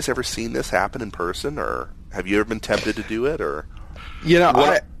you guys ever seen this happen in person, or have you ever been tempted to do it, or?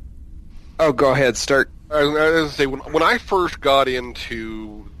 Go ahead, start. I was going to say, when I first got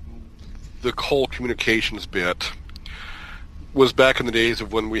into the whole communications bit, was back in the days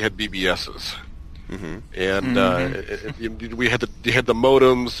of when we had BBSs. Mm-hmm. And you had the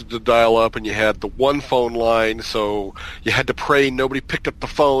modems to dial up, and you had the one phone line, so you had to pray nobody picked up the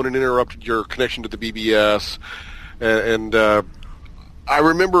phone and interrupted your connection to the BBS. And I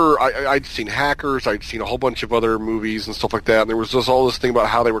remember I'd seen Hackers, I'd seen a whole bunch of other movies and stuff like that, and there was just all this thing about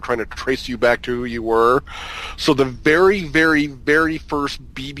how they were trying to trace you back to who you were. So the very, very, very first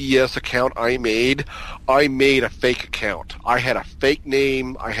BBS account I made a fake account. I had a fake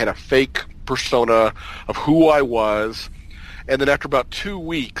name, I had a fake persona of who I was, and then after about 2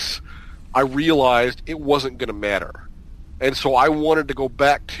 weeks, I realized it wasn't going to matter. And so I wanted to go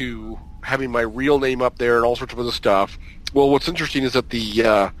back to having my real name up there and all sorts of other stuff. Well, what's interesting is that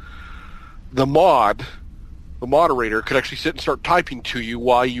the moderator could actually sit and start typing to you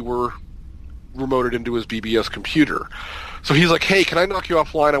while you were remoted into his BBS computer. So he's like, "Hey, can I knock you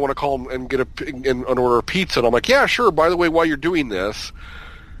offline? I want to call him and get an order of pizza." And I'm like, "Yeah, sure. By the way, while you're doing this,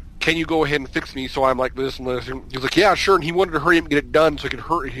 can you go ahead and fix me so I'm like this and this?" He was like, "Yeah, sure." And he wanted to hurry up and get it done so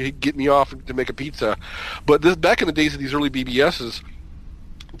he'd get me off to make a pizza. But back in the days of these early BBSs,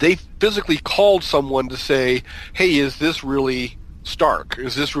 they physically called someone to say, "Hey, is this really Stark?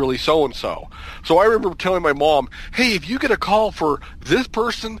 Is this really so-and-so?" So I remember telling my mom, "Hey, if you get a call for this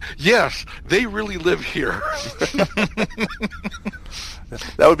person, yes, they really live here."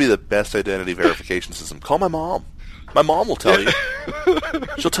 That would be the best identity verification system. Call my mom. My mom will tell you.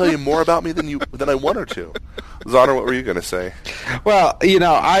 She'll tell you more about me than I want her to. Zonner, what were you going to say? Well,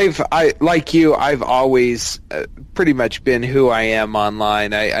 I've always pretty much been who I am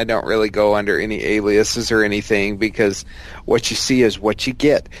online. I don't really go under any aliases or anything, because what you see is what you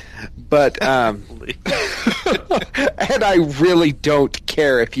get. But and I really don't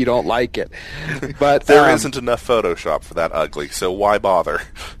care if you don't like it. But there isn't enough Photoshop for that ugly, so why bother?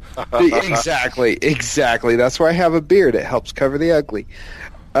 Exactly. That's why I have a beard. It helps cover the ugly.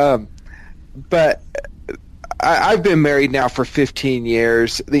 But I've been married now for 15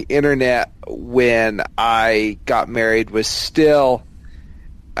 years. The internet, when I got married, was still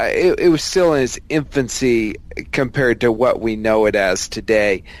it was still in its infancy compared to what we know it as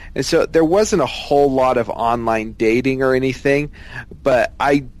today. And so there wasn't a whole lot of online dating or anything, but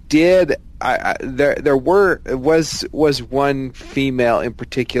I did. There was one female in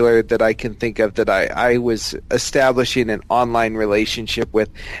particular that I can think of that I was establishing an online relationship with,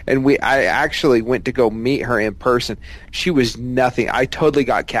 and I actually went to go meet her in person. She was nothing. I totally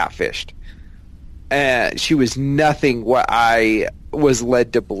got catfished. She was nothing what I was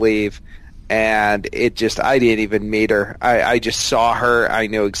led to believe, and I didn't even meet her. I just saw her. I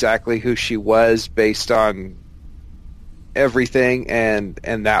knew exactly who she was based on everything, and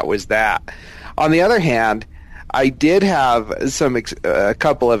that was that. On the other hand, I did have a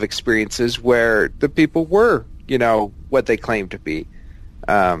couple of experiences where the people were, what they claimed to be.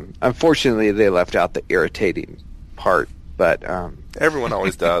 Unfortunately, they left out the irritating part, but everyone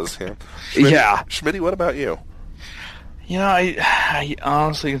always does. Yeah. Yeah. Schmitty, what about you? I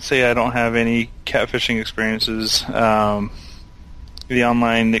honestly can say I don't have any catfishing experiences. The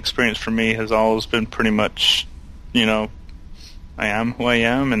online experience for me has always been pretty much, I am who I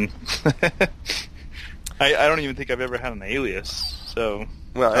am, and I don't even think I've ever had an alias. So,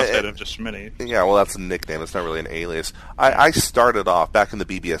 outside of just Schmitty. Yeah, well, that's a nickname. It's not really an alias. I started off, back in the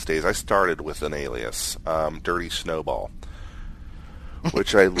BBS days, I started with an alias, Dirty Snowball,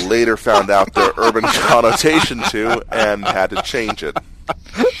 which I later found out the urban connotation to and had to change it.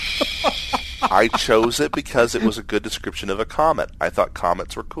 I chose it because it was a good description of a comet. I thought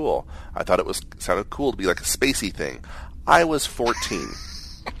comets were cool. I thought it sounded cool to be like a spacey thing. I was 14.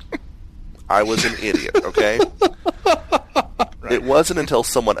 I was an idiot, okay? It wasn't until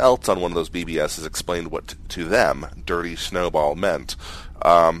someone else on one of those BBSs explained what to them Dirty Snowball meant,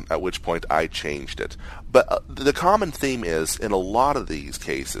 at which point I changed it. But the common theme is, in a lot of these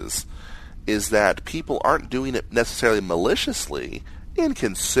cases, is that people aren't doing it necessarily maliciously,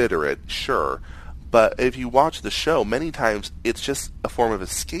 inconsiderate, sure, but if you watch the show, many times it's just a form of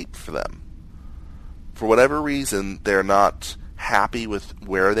escape for them. For whatever reason, they're not happy with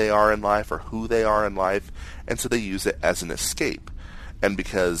where they are in life or who they are in life, and so they use it as an escape. And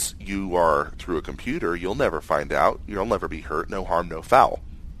because you are through a computer, you'll never find out, you'll never be hurt, no harm, no foul,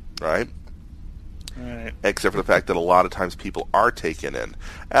 right? Right. Except for the fact that a lot of times people are taken in.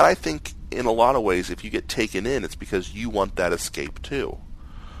 And I think in a lot of ways, if you get taken in, it's because you want that escape too.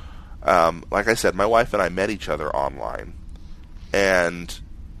 Like I said, my wife and I met each other online, and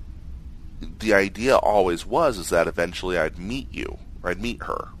the idea always was that eventually I'd meet you, or I'd meet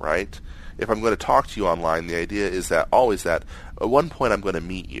her, right? If I'm going to talk to you online, the idea is that always that at one point I'm going to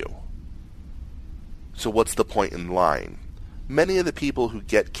meet you. So what's the point in lying? Many of the people who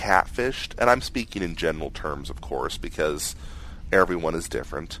get catfished, and I'm speaking in general terms, of course, because everyone is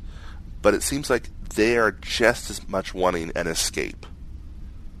different, but it seems like they are just as much wanting an escape.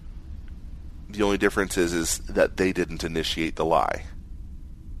 The only difference is that they didn't initiate the lie.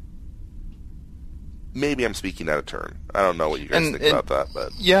 Maybe I'm speaking out of turn. I don't know what you guys think about that,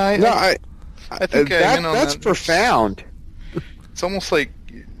 but yeah, I think that's profound. It's almost like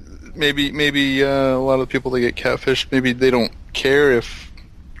maybe a lot of the people that get catfished, maybe they don't care if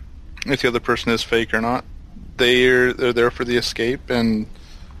the other person is fake or not. They're there for the escape, and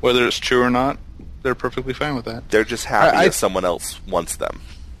whether it's true or not, they're perfectly fine with that. They're just happy that someone else wants them.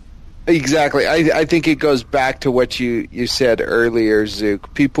 Exactly. I think it goes back to what you said earlier,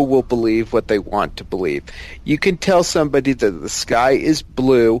 Zook. People will believe what they want to believe. You can tell somebody that the sky is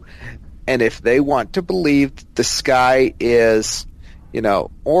blue, and if they want to believe that the sky is,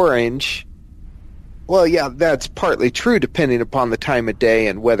 orange, well, yeah, that's partly true depending upon the time of day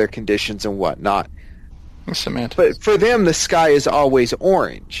and weather conditions and whatnot. Semantics. But for them, the sky is always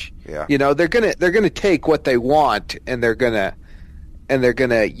orange. Yeah. They're gonna take what they want, and they're gonna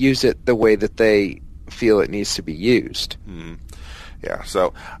use it the way that they feel it needs to be used. Mm-hmm. Yeah.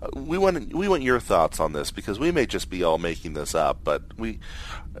 So we want your thoughts on this, because we may just be all making this up, but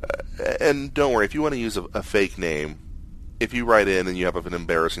and don't worry, if you want to use a fake name, if you write in and you have an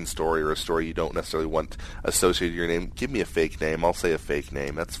embarrassing story or a story you don't necessarily want associated with your name, give me a fake name. I'll say a fake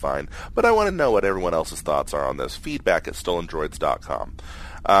name. That's fine. But I want to know what everyone else's thoughts are on this. Feedback@stolendroids.com.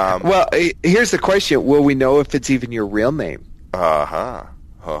 Well, here's the question. Will we know if it's even your real name? Uh-huh.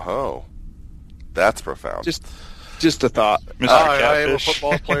 Ho-ho. That's profound. Just a thought. Hi, I am a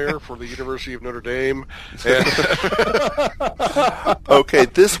football player for the University of Notre Dame. Okay,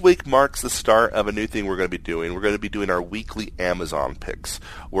 this week marks the start of a new thing we're going to be doing. We're going to be doing our weekly Amazon picks,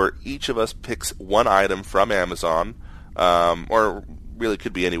 where each of us picks one item from Amazon, or really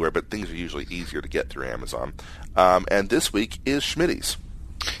could be anywhere, but things are usually easier to get through Amazon. And this week is Schmitty's.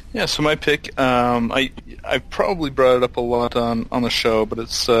 Yeah, so my pick, I probably brought it up a lot on the show, but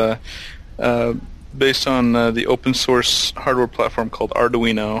it's based on the open source hardware platform called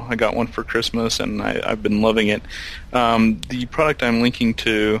Arduino. I got one for Christmas, and I've been loving it. The product I'm linking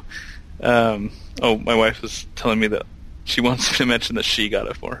to, my wife is telling me that she wants me to mention that she got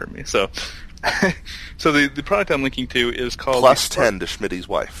it for me. So the product I'm linking to is called... Plus 10 to Schmitty's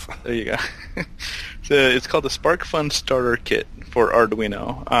wife. There you go. It's called the SparkFun Starter Kit for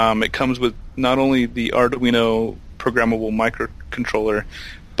Arduino. It comes with not only the Arduino programmable microcontroller,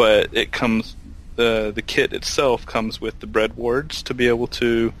 but it comes... The kit itself comes with the breadboards to be able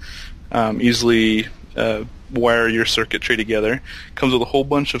to easily wire your circuitry together. It comes with a whole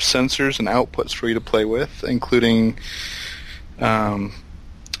bunch of sensors and outputs for you to play with, including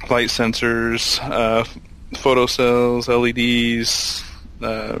light sensors, photocells, LEDs,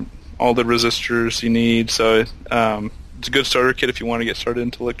 all the resistors you need. So it's a good starter kit if you want to get started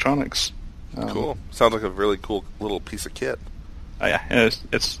into electronics. Cool. Sounds like a really cool little piece of kit. Oh, yeah,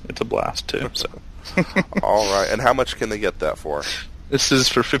 it's a blast too. So. All right, and how much can they get that for? This is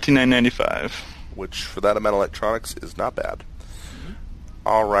for $59.95, which for that amount of electronics is not bad. Mm-hmm.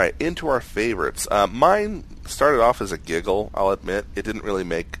 All right, into our favorites. Mine started off as a giggle. I'll admit it didn't really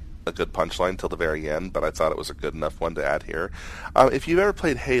make a good punchline till the very end, but I thought it was a good enough one to add here. If you've ever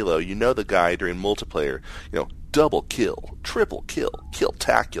played Halo, you know the guy during multiplayer. Double kill, triple kill,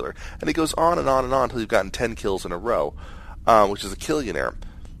 kill-tacular, and it goes on and on and on until you've gotten 10 kills in a row. Which is a killionaire.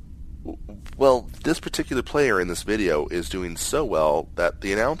 Well, this particular player in this video is doing so well that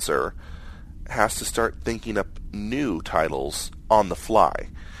the announcer has to start thinking up new titles on the fly.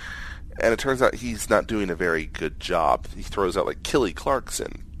 And it turns out he's not doing a very good job. He throws out like Kelly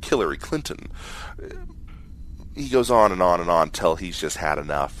Clarkson, Hillary Clinton. He goes on and on and on till he's just had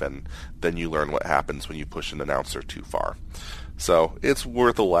enough, and then you learn what happens when you push an announcer too far. So it's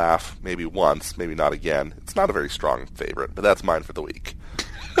worth a laugh, maybe once, maybe not again. It's not a very strong favorite, but that's mine for the week.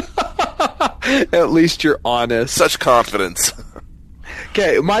 At least you're honest. Such confidence.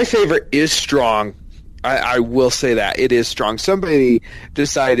 Okay, my favorite is strong. I will say that. It is strong. Somebody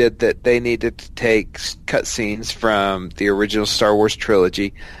decided that they needed to take cutscenes from the original Star Wars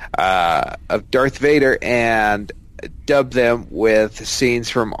trilogy of Darth Vader and dub them with scenes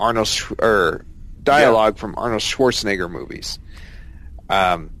from dialogue from Arnold Schwarzenegger movies.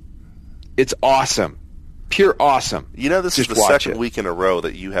 It's awesome. Pure awesome. You know, this Just is the watch second it. week in a row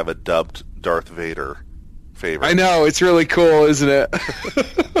that you have a dubbed Darth Vader favorite. I know, it's really cool, isn't it?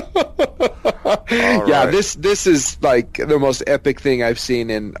 Yeah, right. this is like the most epic thing I've seen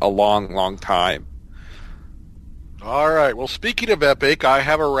in a long, long time. All right. Well, speaking of epic, I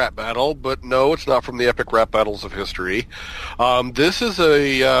have a rap battle, but no, it's not from the epic rap battles of history. This is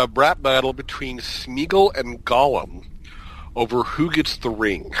a rap battle between Smeagol and Gollum over who gets the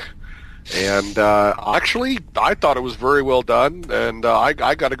ring. And actually, I thought it was very well done, and I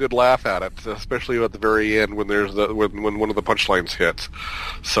got a good laugh at it, especially at the very end when there's when one of the punchlines hits.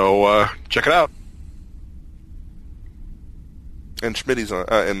 So check it out. And Schmitty's on,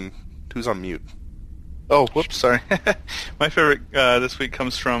 and who's on mute? Oh, whoops, sorry. My favorite this week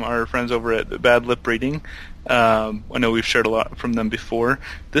comes from our friends over at Bad Lip Reading. I know we've shared a lot from them before.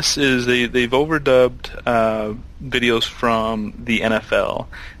 This is they've overdubbed videos from the NFL,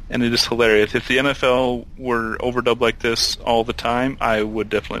 and it is hilarious. If the NFL were overdubbed like this all the time, I would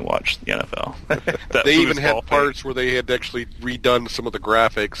definitely watch the NFL. They even had parts where they had actually redone some of the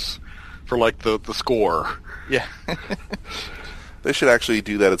graphics for like the score. Yeah. They should actually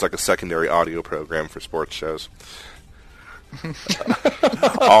do that as like a secondary audio program for sports shows.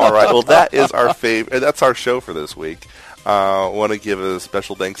 All right. Well, that is our that's our show for this week. Want to give a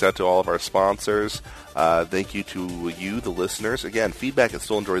special thanks out to all of our sponsors. Thank you to you, the listeners. Again, feedback at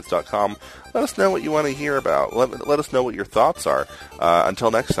stolendroids.com. Let us know what you want to hear about. Let us know what your thoughts are.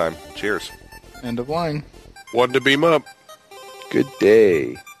 Until next time, cheers. End of line. One to beam up. Good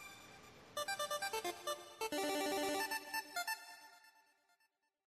day.